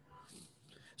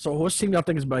 So which team y'all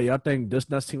think is better? Y'all think this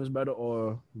Nets team is better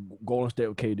or Golden State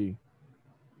with KD?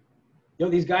 Yo,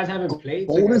 these guys haven't played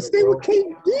Golden together, State bro. with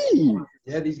KD.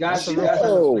 Yeah, these guys Chill.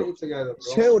 haven't played together,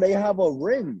 bro. Chill. They have a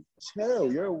ring.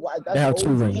 Chill. You're that's They have 2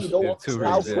 OG. rings. Don't- They have 2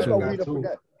 How rings, quick yeah. are we to Two.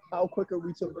 forget? How quick are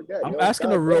we to forget? I'm Yo, asking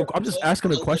God, a real. bro. I'm just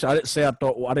asking a question. I didn't say I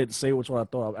thought. Well, I didn't say which one I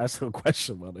thought. I'm asking a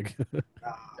question, man. Nigga.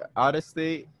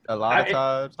 Honestly, a lot of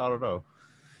times, I don't know.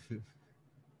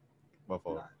 My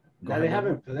fault. Now they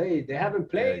haven't played. They haven't Yeah,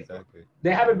 played. exactly.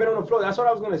 They haven't been on the floor. That's what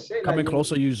I was gonna say. Coming like,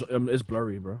 closer, use it's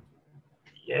blurry, bro.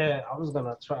 Yeah, I was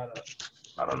gonna try to.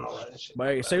 I don't know. That shit. But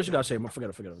hey, say what you gotta say. Forget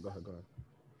it. Go ahead.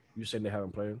 You saying they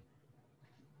haven't played?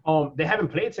 They haven't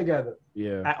played together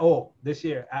Yeah. at all this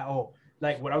year at all.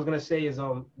 Like what I was gonna say is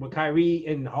with Kyrie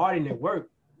and Harden it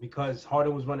worked because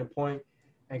Harden was running point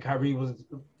and Kyrie was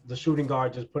the shooting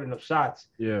guard just putting up shots.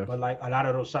 Yeah. But like a lot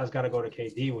of those shots gotta go to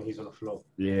KD when he's on the floor.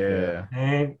 Yeah.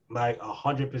 And like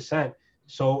 100%.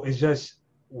 So it's just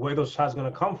where those shots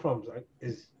gonna come from. Like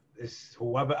is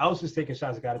whoever else is taking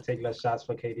shots gotta take less shots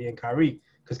for KD and Kyrie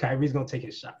because Kyrie's gonna take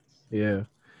his shots. Yeah.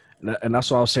 And that's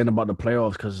what I was saying about the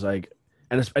playoffs because like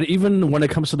and even when it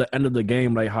comes to the end of the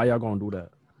game, like how y'all gonna do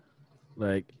that?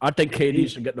 Like I think KD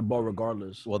should get the ball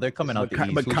regardless. Well, they're coming out the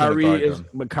East. But Who's gonna guard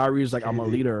them? Kyrie is like I'm a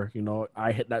leader. You know,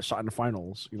 I hit that shot in the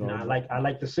finals. You know, I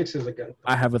like the Sixers again.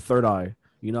 I have a third eye.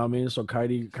 You know what I mean? So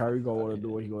Kyrie gonna do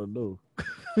what he gonna do.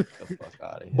 Get the fuck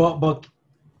out of here. But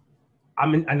I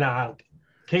mean,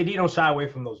 KD don't shy away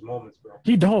from those moments, bro.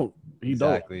 He don't.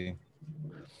 Exactly.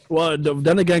 Well,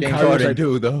 then again, James Kyrie's Harden like,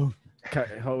 do though.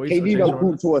 KD don't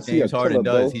prove to us he a James Harden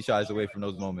killer, does. bro. He shies away from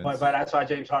those moments. But that's why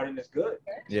James Harden is good.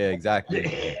 Yeah, exactly.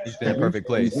 He's been in a perfect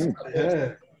place.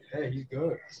 Yeah, he's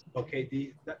good. But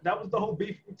KD, that was the whole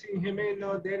beef between him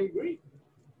and Danny Green.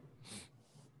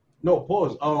 No,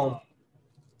 pause.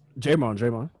 Draymond.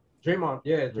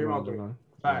 Draymond Green.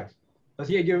 Facts. Because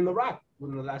he had given the rock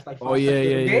within the last like 5 Oh yeah.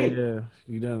 game.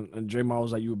 You done, and Draymond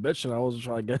was like, "You a bitch," and I was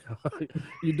trying to get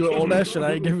you do all that shit.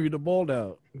 I ain't giving you the ball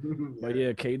now. But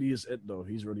yeah, KD is it though.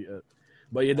 He's really it.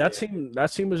 But yeah, that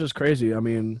team is just crazy. I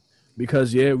mean,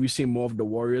 because we see more of the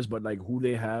Warriors, but like who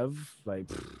they have, like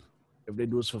if they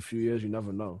do this for a few years, you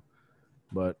never know.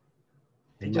 But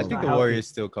I think the Warriors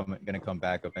still gonna come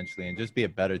back eventually and just be a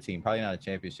better team. Probably not a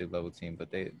championship level team, but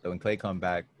when Klay come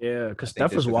back, yeah, because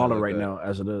Steph is wilding right now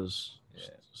as it is. Yeah.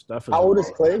 Steph is How old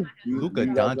is Klay? Luka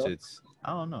Doncic.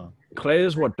 I don't know. Klay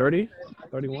is what 30,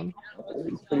 31.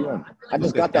 He's pretty young. I just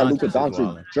Luka got that Doncic Luka is Doncic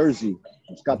wilding. jersey.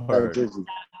 Just got that Word. jersey.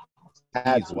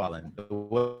 He's wilding.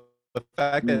 The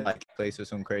fact that like Klay said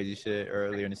some crazy shit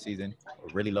earlier in the season,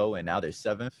 really low, and now they're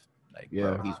 7th. Like,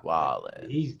 Yeah. bro, he's wilding.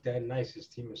 He's dead nice. His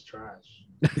team is trash.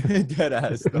 Dead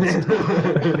ass.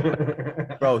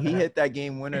 Bro, he hit that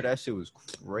game winner. That shit was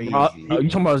crazy. You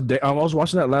talking about? I was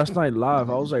watching that last night live.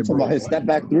 I was like, Talking bro, about his step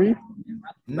back three?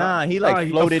 Nah, he Nah, like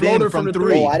he floated floater in from from the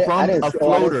 3. three. Oh, I didn't a see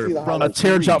floater the from highlight. a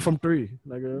tear three. drop from 3.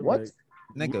 Nigga, What? Like,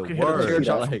 Nigga, you can hit a tear word.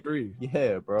 drop from Like, 3.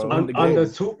 yeah, bro. To win the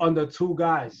game. Under two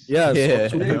guys. Yes. Yeah.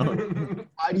 so two-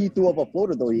 Why did he throw up a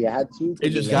floater though? He had to. It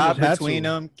just got had between to.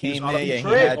 them, came out there, of- yeah, he he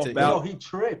tripped. had off to. balance. He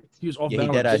tripped. He was off Yeah, he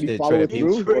balance. dead ass Did he did follow it trip.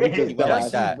 through? Or he just He dead like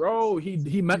ass? that. Bro,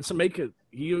 he meant to make it.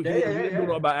 He didn't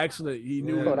do it by accident. He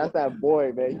knew. No, that's that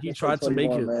boy, man. He tried to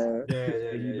make it. Man.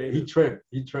 Yeah. He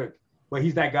tripped. But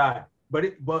he's that guy. But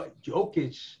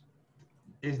Jokic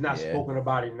is not Yeah. spoken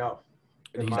about enough.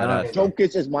 in He's my not. opinion.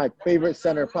 Jokic is my favorite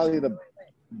center, probably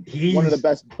He's, one of the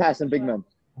best passing big men.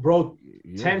 Bro,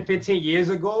 Yeah. 10, 15 years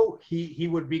ago, he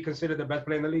would be considered the best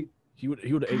player in the league. He would.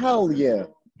 Hell yeah.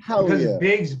 Hell Because yeah.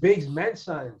 bigs meant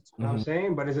something. You know what I'm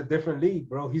saying? But it's a different league,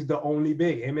 bro. He's the only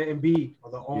big. Him and Embiid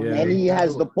are the only Yeah. And big he that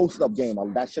has do the it. post-up game.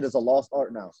 That shit is a lost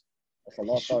art now. It's a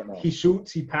lost art now. He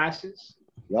shoots, he passes.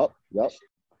 Yup.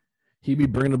 He be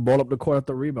bringing the ball up the court at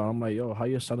the rebound. I'm like, yo, how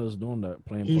your son is doing that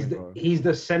playing point guard? He's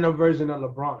the center version of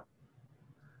LeBron.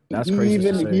 That's he crazy.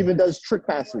 even, he even does trick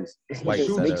passes. White He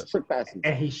setup. makes trick passes.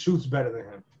 And he shoots better than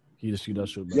him. He does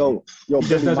shoot. Better. Yo, He just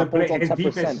Billy, my doesn't play. phone's on His 10%.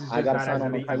 defense is I just gotta not sign as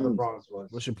on the elite as Kyrie. LeBron's was.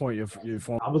 What's your point? Your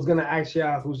phone. I was gonna ask you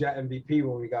who's your MVP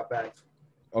when we got back.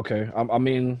 Okay. I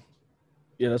mean,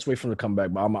 yeah. Let's wait for him to come back.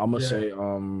 But I'm gonna Yeah. say,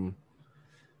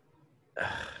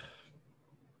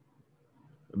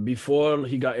 before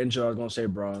he got injured, I was gonna say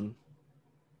Bron,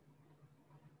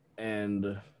 and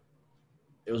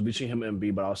it was between him and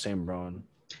B, but I was saying Bron.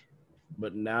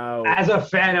 But now, As a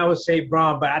fan, I would say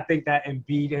Bron, but I think that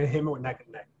Embiid and him were neck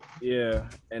and neck. yeah,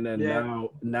 and then Yeah.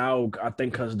 now I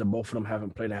think because the both of them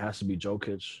haven't played, it has to be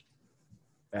Jokic.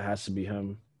 It has to be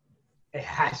him. It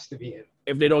has to be him.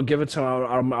 If they don't give it to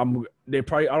him, they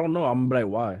probably, I don't know. I'm gonna be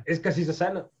like, why? It's because he's a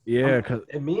center. Yeah, because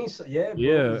It means, bro, Yeah.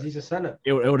 'cause he's a center.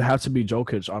 it would have to be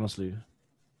Jokic, honestly.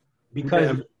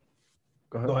 Because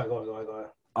Go ahead. go ahead.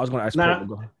 I was gonna ask. Nah, Paul,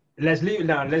 go ahead. Let's leave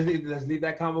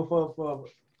that combo for.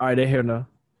 All right, they're here now.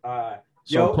 So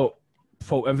Yo,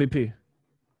 Pope MVP.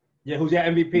 yeah, who's your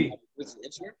MVP?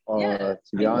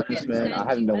 To be honest, man, I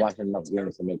haven't been watching enough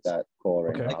games to make that call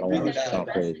right Okay. now. I don't want to sound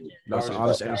crazy. That's an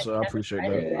honest answer. I appreciate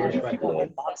that.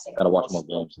 Gotta watch my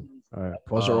games. All right,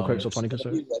 pause it real quick so Tony can say.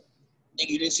 Nigga,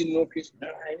 you didn't see no Chris.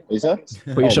 You said?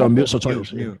 Put your shit on mute so Tony.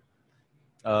 Mute.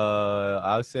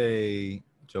 I'll say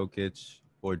Jokic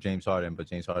or James Harden, but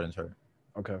James Harden's hurt.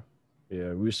 Okay.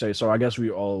 Yeah, we say so. I guess we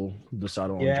all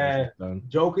decided on Yeah. Jokic then.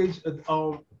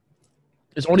 Jokic.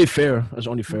 It's only fair. It's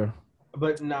only fair.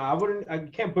 But nah, I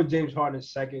can't put James Harden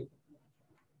second.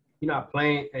 He's not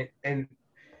playing, and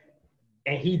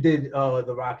he did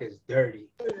the Rockets dirty.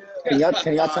 Can y'all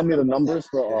tell me the numbers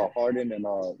for Harden and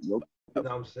Jokic? You know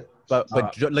what I'm saying?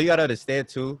 But you gotta understand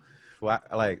too.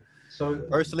 Like So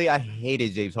personally, I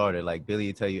hated James Harden. Like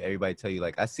Billy tell you, everybody tell you.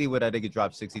 Like I see what that nigga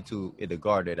dropped 62 in the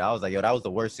Garden. I was like, yo, that was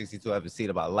the worst 62 I've ever seen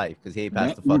in my life because he ain't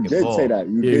passed the fucking You did ball. say that.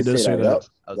 You did say that. Yep.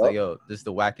 I was like, yo, this is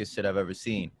the wackest shit I've ever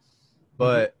seen.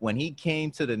 But when he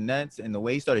came to the Nets and the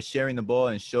way he started sharing the ball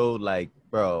and showed like,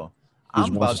 bro,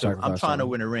 I'm trying to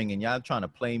win a ring and y'all trying to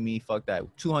play me. Fuck that.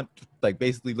 200, like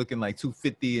basically looking like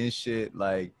 250 and shit,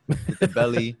 like with the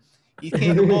belly. He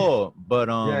came the ball, but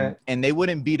and they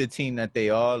wouldn't be the team that they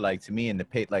are, like to me, in the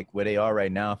pay, like where they are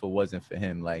right now if it wasn't for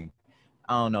him. Like,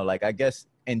 I don't know, like I guess,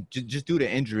 and just due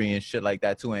to injury and shit like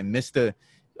that too, and Mr.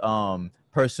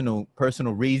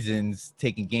 Personal reasons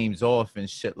taking games off and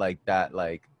shit like that,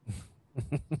 like.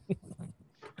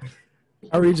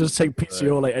 I really just take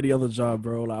PTO like any other job,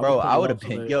 bro. Like, I would have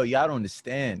been, yo, y'all don't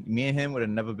understand. Me and him would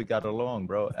have never got along,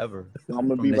 bro, ever. I'm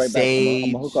gonna be right back.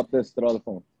 I'm gonna hook up this to the other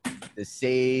phone. The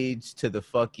Sage to the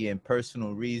fucking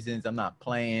personal reasons. I'm not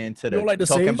playing to the don't like the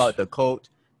talking Sage? about the coach.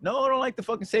 No, I don't like the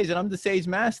fucking Sage, and I'm the Sage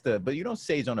master. But you don't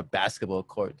Sage on a basketball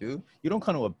court, dude. You don't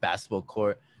come to a basketball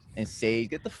court and Sage.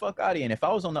 Get the fuck out of here. And if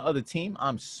I was on the other team,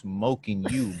 I'm smoking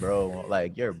you, bro.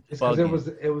 Like you're because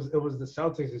bugging. it was the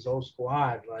Celtics, his whole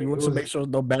squad. Like, He wants to make sure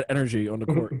there's no bad energy on the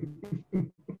court.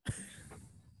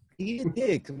 He a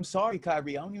dick. I'm sorry,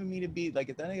 Kyrie. I don't even mean to be like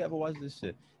if that nigga ever watch this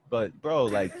shit. But bro,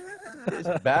 like it's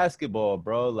basketball,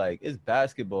 bro. Like it's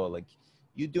basketball. Like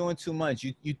you doing too much.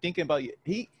 You thinking about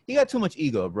he got too much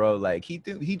ego, bro. Like he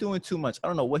doing too much. I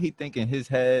don't know what he think in his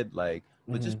head. Like,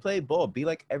 but just play ball. Be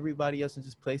like everybody else and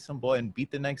just play some ball and beat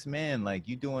the next man. Like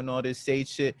you doing all this Sage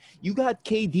shit. You got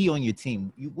KD on your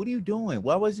team. What are you doing?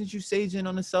 Why wasn't you saging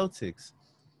on the Celtics?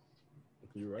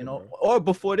 Right, you know, bro. Or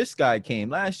before this guy came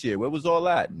last year, where was all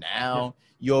that? Now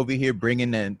you over here bringing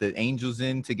the Angels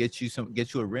in to get you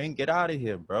a ring. Get out of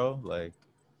here, bro. Like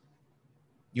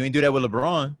you ain't do that with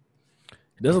LeBron.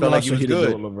 There's a lot shit he did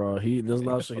do with LeBron. There's a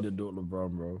lot shit he did do with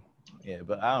LeBron, bro. Yeah,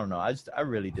 but I don't know. I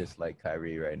really dislike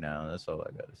Kyrie right now. That's all I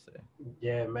gotta say.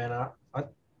 Yeah, man. I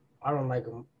don't like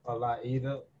him a lot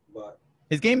either, but.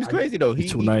 His game is crazy though.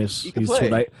 He's too nice. He's too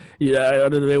nice. Yeah,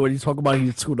 other than when you talk about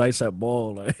he's too nice at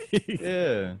ball, like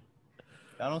yeah.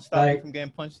 I don't stop him from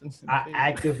getting punched in the face. I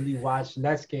actively watch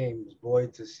Nets games, boy,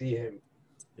 to see him.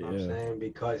 You know what I'm Yeah. saying?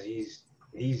 Because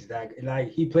he's that,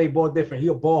 like, he played ball different. He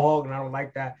a ball hog, and I don't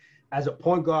like that. As a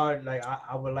point guard, like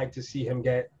I would like to see him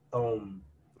get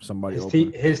somebody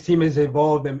his team is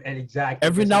involved and exactly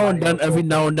every now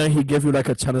and then he give you like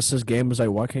a 10 assist game. It's like,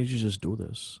 why can't you just do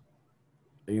this?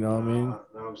 You know what I mean? Know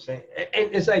what I'm saying?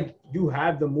 And it's like you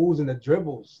have the moves and the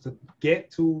dribbles to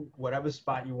get to whatever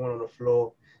spot you want on the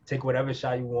floor, take whatever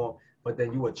shot you want, but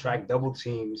then you attract double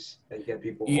teams and get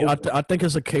people. Yeah, I think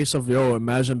it's a case of, yo,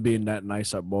 imagine being that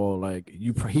nice at ball. Like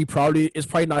it's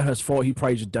probably not his fault. He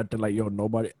probably just dead like, yo,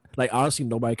 nobody, like honestly,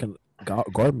 nobody can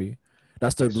guard me.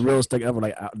 That's the realest thing ever.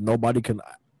 Like nobody can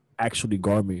actually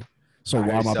guard me. So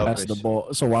why am I passing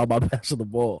the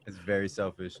ball? It's very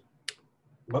selfish.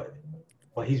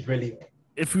 But he's really.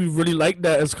 If you really like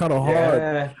that, it's kind of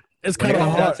hard. It's kind of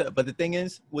hard. But the thing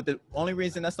is, that's the only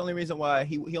reason why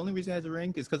he only reason has a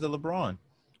ring is because of LeBron,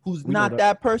 who's not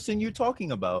that person you're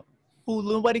talking about. Who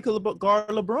nobody could guard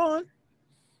LeBron.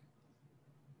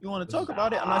 You want to talk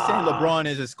about it? I'm not saying LeBron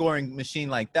is a scoring machine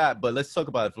like that, but let's talk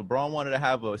about it. If LeBron wanted to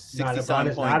have a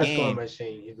 60-something point game,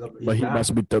 but he has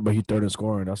to be third. But he's third in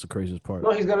scoring. That's the craziest part.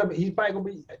 No, he's probably gonna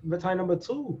be retired number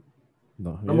 2.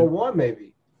 No, number 1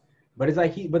 maybe. But it's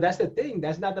like but that's the thing.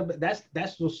 That's not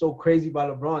that's what's so crazy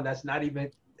about LeBron. That's not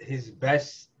even his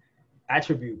best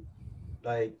attribute.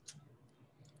 Like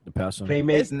The passing.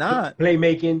 It's not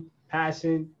playmaking,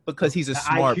 passing, because he's a the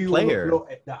smart IQ player.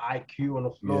 The IQ on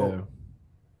the floor. Yeah.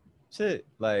 Shit,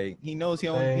 like he knows he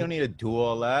don't need to do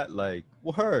all that. Like,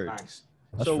 word. Nice.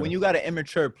 So when you got an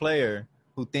immature player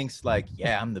who thinks like,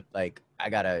 yeah,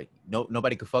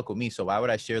 nobody could fuck with me, so why would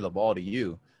I share the ball to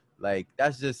you? Like,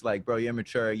 that's just like, bro, you're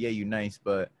immature. Yeah, you nice,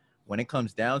 but when it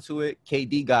comes down to it,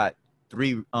 KD got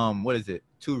 2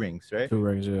 rings, right? 2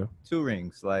 rings, yeah. 2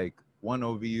 rings, like 1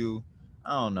 over you.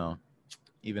 I don't know,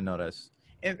 even though that's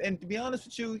and to be honest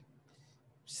with you,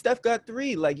 Steph got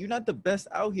 3. Like, you're not the best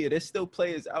out here. There's still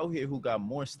players out here who got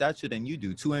more stature than you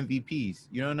do. 2 MVPs.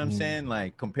 You know what I'm saying?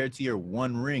 Like, compared to your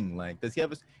 1 ring. Like, does he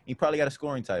have he probably got a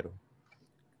scoring title.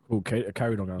 Who?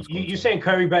 Kyrie don't got a scoring title. You saying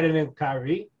Curry better than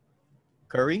Kyrie?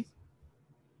 Curry?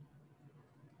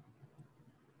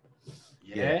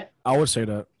 Yeah. I would say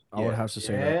that. I would have to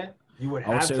say that. You would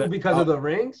have to because of the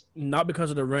rings? Not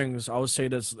because of the rings. I would say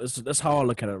that's how I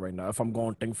look at it right now. If I'm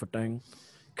going thing for thing,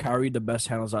 Kyrie, the best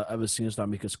handles I've ever seen, is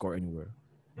time he could score anywhere.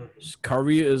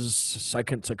 Curry is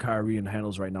second to Kyrie in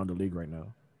handles right now in the league right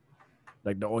now.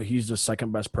 Like, he's the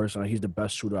second best person. He's the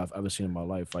best shooter I've ever seen in my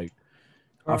life. Like,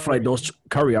 I feel like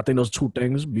I think those 2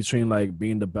 things between like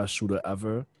being the best shooter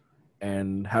ever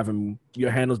and having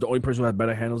your handles, the only person who has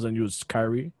better handles than you is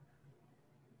Kyrie.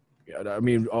 Yeah, I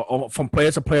mean, from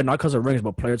player to player, not because of rings,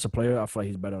 but player to player, I feel like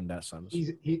he's better in that sense.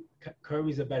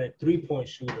 Curry's a better 3-point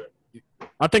shooter.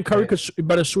 I think Curry could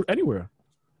better shoot anywhere.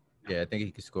 Yeah, I think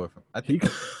he could score from.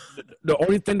 The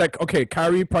only thing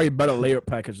Kyrie probably better layup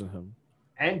package than him.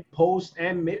 And post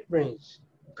and mid range.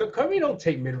 Curry don't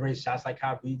take mid range shots like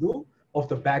Kyrie do off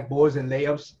the backboards and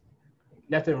layups,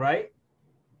 left and right.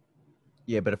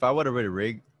 Yeah, but if I were to rate a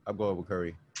rig, I'll go with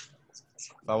Curry.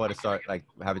 If I were to start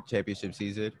have a championship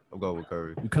season, I'll go with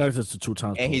Curry. You connect this to 2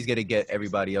 times. And he's gonna get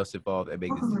everybody else involved and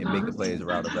make the players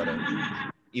around him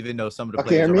better. Even though some of the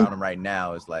players around him right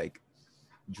now is like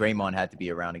Draymond had to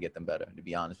be around to get them better, to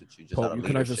be honest with you, just out of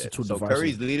leadership. So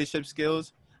Curry's leadership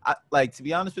skills, to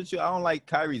be honest with you, I don't like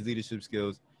Kyrie's leadership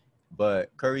skills,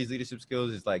 but Curry's leadership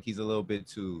skills is like he's a little bit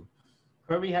too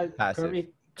passive.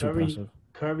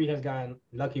 Curry has gotten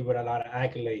lucky with a lot of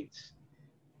accolades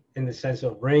in the sense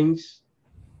of rings,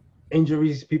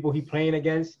 injuries, people he playing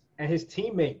against, and his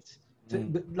teammates.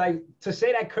 To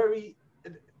say that Curry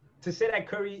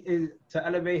is to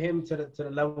elevate him to the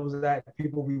levels that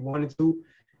people we wanted to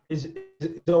is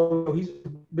so he's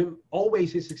been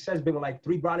always his success been with like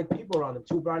 3 brolic people around him,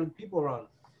 2 brolic people around him.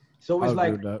 So it's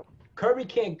like Curry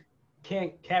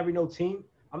can't carry no team.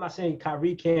 I'm not saying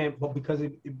Kyrie can't, but because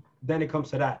then it comes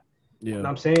to that. Yeah. You know what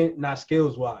I'm saying? Not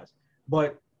skills wise.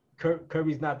 But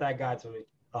Curry's not that guy to me.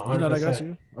 100%. He's not that guy to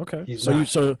you? Okay. He's so not. you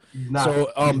so He's not.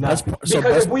 so He's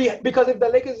not. because if the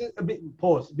Lakers is a bit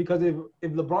pause, because if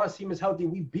LeBron's team is healthy,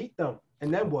 we beat them.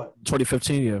 And then what?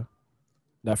 2015 year.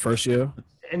 That first year.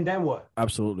 And then what?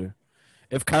 Absolutely.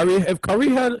 If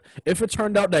it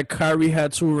turned out that Kyrie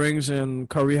had 2 rings and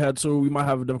Curry had 2, we might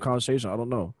have a different conversation. I don't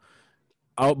know.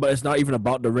 But it's not even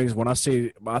about the rings.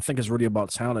 I think it's really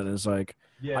about talent. It's like,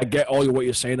 I get all what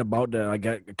you're saying about that. I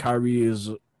get Kyrie is,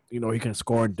 he can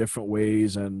score in different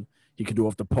ways and he can do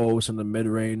off the post and the mid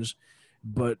range,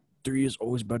 but 3 is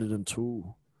always better than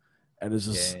 2. And it's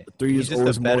just 3 is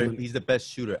always better. He's the best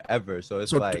shooter ever. So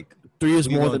it's 3 is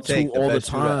more than 2 all the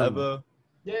time. Ever.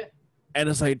 Yeah. And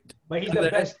it's like, but he's the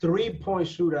best 3-point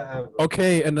shooter ever.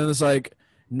 Okay, and then it's like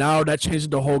now that changes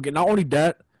the whole game. Not only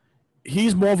that,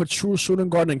 he's more of a true shooting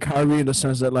guard than Kyrie in the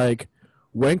sense that like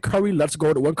when Curry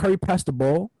passed the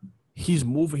ball, he's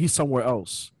somewhere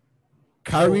else.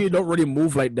 Kyrie don't really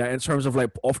move like that in terms of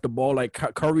like off the ball. Like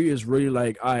Curry is really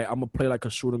like, I'm gonna play like a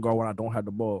shooting guard when I don't have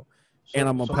the ball, and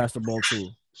I'm gonna pass the ball too.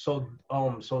 So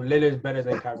Lillard is better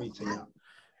than Kyrie to you?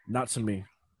 Not to me.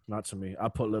 I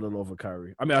put Lillard over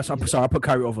Kyrie. I put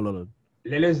Kyrie over Lillard.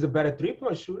 Lillard's the better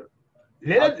 3-point shooter.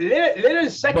 Lillard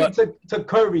is second to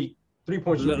Curry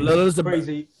 3-point shooter. Lillard's the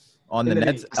crazy. On the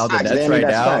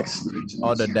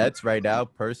Nets right now,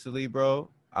 personally, bro,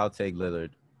 I'll take Lillard.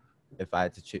 If I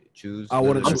had to choose, I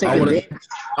would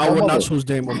not choose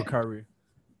Dame over Kyrie.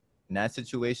 In that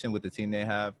situation with the team they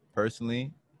have,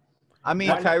 personally, I mean,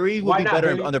 Kyrie would be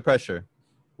better Billy? under pressure.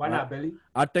 Why not, Billy?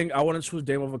 I think I wouldn't choose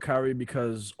Dame over Kyrie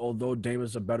because although Dame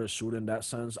is a better shooter in that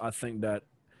sense, I think that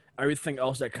everything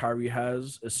else that Kyrie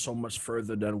has is so much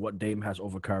further than what Dame has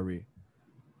over Kyrie.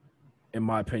 in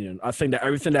my opinion. I think that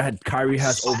everything that Kyrie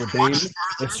has over Dame is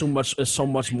so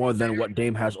much more than what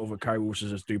Dame has over Kyrie, which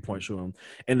is his 3-point shooting.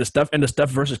 In the Steph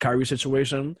versus Kyrie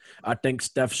situation, I think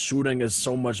Steph's shooting is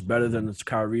so much better than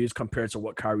Kyrie's compared to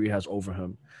what Kyrie has over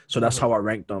him. So that's how I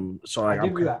ranked them. So I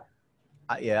give you that.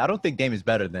 Yeah, I don't think Dame is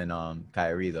better than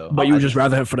Kyrie though. But you would just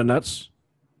rather him for the Nets?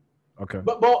 Okay.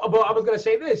 But I was gonna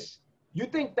say this. You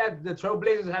think that the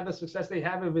Trailblazers have the success they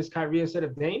have if it's Kyrie instead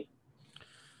of Dame?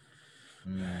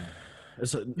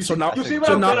 So now are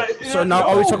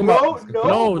we talking about?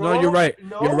 No, you're right.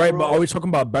 You're right. But are we talking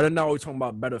about better now? Or are we talking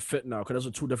about better fit now? Because those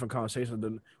are two different conversations.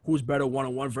 Then who's better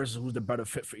one-on-one versus who's the better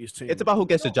fit for each team? It's about who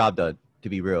gets the job done. To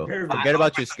be real, forget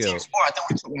about your skills. I think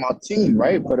we're talking about team,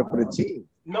 right? But for the team.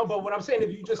 No, but what I'm saying,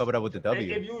 if you just covered up with the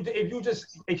W, if you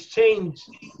just exchange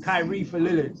Kyrie for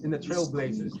Lillard in the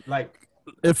Trailblazers, like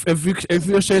if you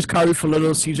exchange Kyrie for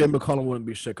Lillard, CJ McCollum wouldn't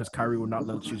be shit because Kyrie would not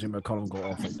let CJ McCollum go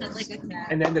off like that.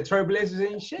 And then the Trailblazers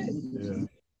ain't shit. Yeah,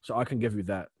 so I can give you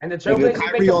that. And the Trailblazers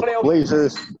Kyrie on the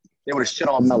Blazers, they would have shit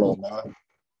on Melo, man.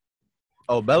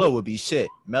 Oh, Melo would be shit.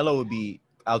 Melo would be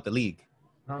out the league. You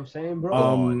know what I'm saying,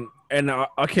 bro. And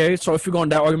okay, so if you're going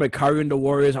that argument, Kyrie and the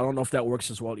Warriors, I don't know if that works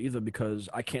as well either because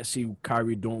I can't see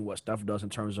Kyrie doing what Steph does in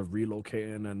terms of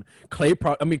relocating and Clay.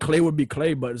 Clay would be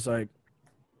Clay, but it's like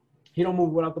he don't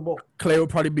move without the ball. Clay would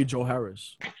probably be Joe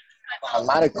Harris. A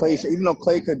lot of Clay, even though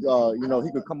Clay could,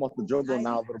 he could come off the dribble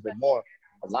now a little bit more.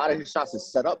 A lot of his shots is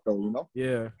set up though, you know.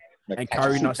 Yeah, like and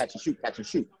Kyrie not catch and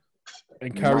shoot.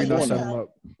 And Kyrie not setting him up.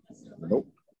 Nope.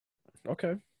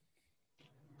 Okay.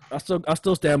 I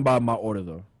still stand by my order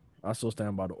though. I still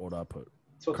stand by the order I put.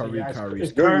 So Kyrie.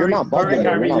 You're not bugging.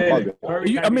 I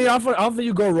mean, I don't think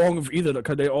you go wrong with either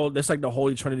because it's like the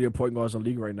holy trinity of point guards in the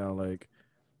league right now. Like,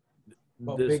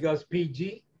 big us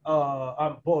PG.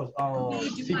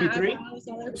 CP3.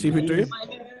 CP3.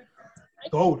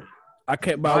 Gold. I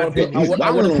can't. But I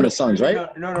want to put the Suns,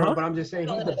 right? No. But I'm just saying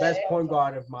he's the best point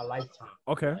guard of my lifetime.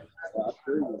 Okay.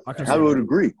 I would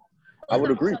agree. I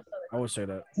would say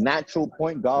that. Natural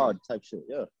point guard type shit.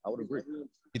 Yeah, I would agree.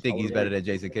 You think he's better than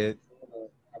Jason Kidd?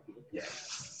 Yeah.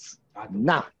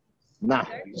 Nah.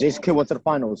 Jason Kidd went to the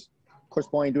finals. Chris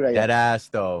Paul ain't do that yet. That ass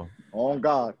though. On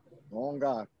God.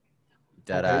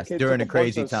 That ass during a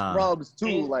crazy time. Scrubs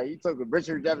too, like he took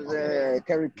Richard Jefferson,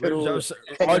 Kerry Kittle.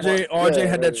 RJ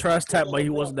had that trash tap, but he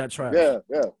wasn't that trash. Yeah.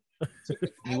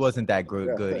 He wasn't that good.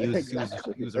 Yeah,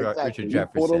 he was Richard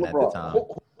Jefferson at the time.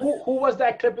 Who was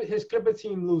that his Clipper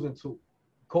team losing to?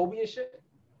 Kobe and shit?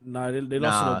 Nah, they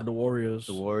lost to the Warriors.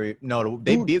 The Warriors. No,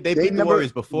 they beat the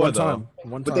Warriors before one time.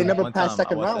 But they never passed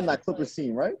second round that Clippers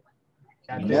team, right?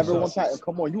 Never won that.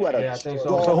 Come on, you had a. Yeah, I think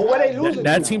so. So who were they losing?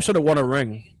 That team should have won a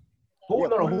ring.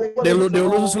 They were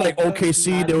losing to like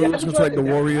OKC. They were losing to like the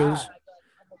Warriors.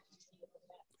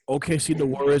 OKC, the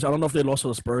Warriors. I don't know if they lost to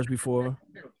the Spurs before.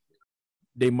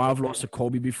 They might have lost to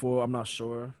Kobe before. I'm not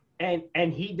sure.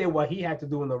 And he did what he had to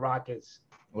do in the Rockets.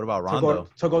 What about Rondo?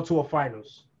 To go to a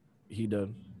finals. He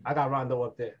did. I got Rondo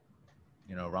up there.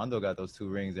 You know, Rondo got those 2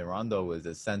 rings, and Rondo was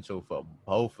essential for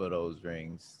both of those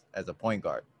rings as a point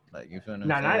guard. Like, you feel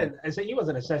what I'm saying? I said he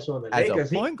wasn't essential in the as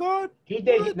Lakers. A point guard? He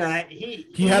did.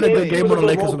 He had a good game on the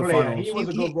Lakers in the finals. He was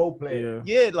a good role player.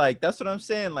 Yeah, like that's what I'm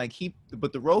saying. Like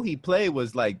but the role he played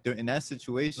was like in that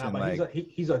situation.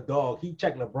 He's a dog. He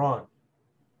checked LeBron.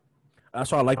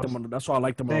 That's why I liked him. That's why I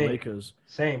liked him on the Lakers.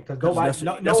 Same, because that's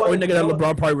the only nigga that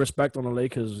LeBron probably respect on the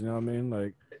Lakers. You know what I mean?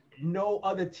 Like no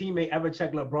other teammate ever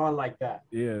checked LeBron like that.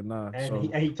 Yeah, nah.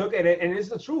 And he took it, and it's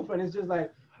the truth. And it's just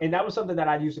like, and that was something that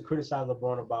I used to criticize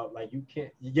LeBron about. Like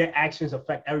your actions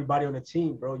affect everybody on the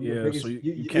team, bro. So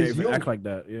you can't even act like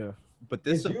that. Yeah. But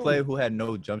this is a player who had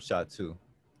no jump shot too,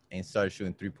 and started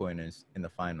shooting 3-pointers in the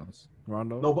finals.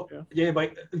 Rondo. No, but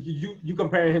but you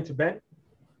comparing him to Ben?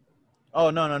 Oh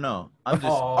no! I'm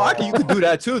just. You could do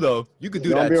that too, though. You could do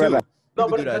that too. No,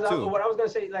 but what I was gonna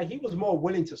say, like he was more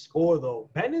willing to score though.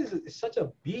 Ben is such a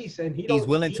beast, and he's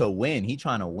willing to win. He's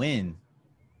trying to win.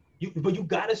 But you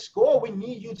gotta score. We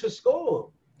need you to score.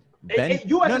 Ben, As a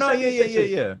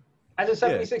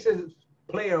 76ers yeah.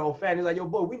 player or fan, he's like, yo,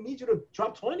 boy, we need you to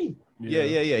drop 20.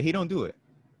 Yeah. He don't do it.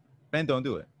 Ben don't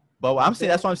do it. But I'm saying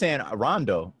that's why I'm saying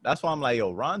Rondo. That's why I'm like,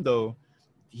 yo, Rondo.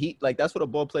 He like that's what a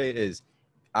ball player is.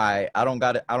 I don't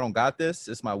got it. I don't got this.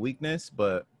 It's my weakness.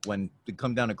 But when it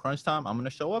comes down to crunch time, I'm gonna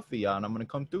show up for y'all, and I'm gonna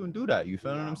come through and do that. You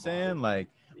feel what I'm saying? Like,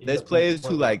 there's players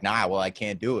who like, I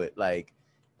can't do it. Like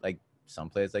some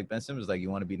players like Ben Simmons, like you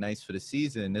want to be nice for the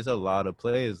season. There's a lot of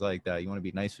players like that. You want to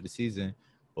be nice for the season,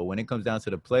 but when it comes down to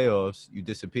the playoffs, you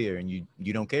disappear and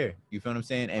you don't care. You feel what I'm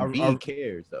saying? And B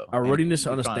cares though. I really need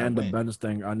to understand the Ben's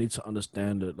thing. I need to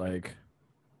understand it. Like,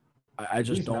 I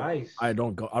just He's don't. nice. I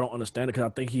don't understand it because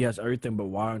I think he has everything. But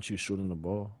why aren't you shooting the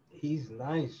ball? He's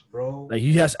nice, bro. Like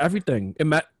he has everything.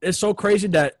 It's so crazy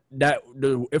that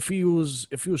if he was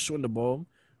shooting the ball,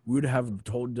 we would have a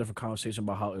totally different conversation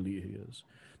about how elite he is,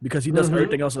 because he does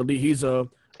everything else elite. He's a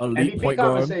elite MVP point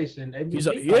guard. conversation. MVP He's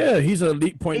conversation. he's an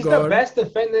elite point He's guard. the best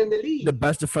defender in the league. The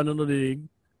best defender in the league,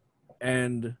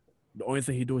 and the only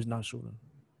thing he do is not shooting.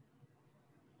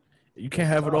 You can't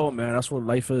have it all, man. That's what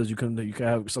life is. You can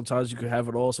have sometimes you can have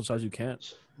it all, sometimes you can't.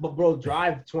 But bro,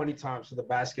 drive 20 times to the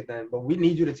basket then. But we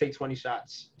need you to take 20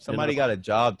 shots. Somebody got a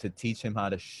job to teach him how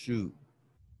to shoot.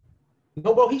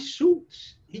 No, bro, he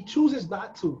shoots. He chooses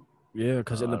not to. Yeah,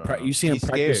 because in the you see him He's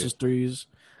practice scared. his threes.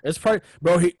 It's probably,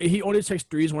 bro. He only takes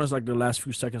threes when it's like the last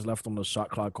few seconds left on the shot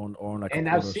clock or like. And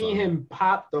I've seen him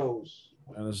pop those.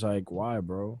 And it's like, why,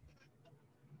 bro?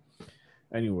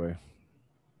 Anyway.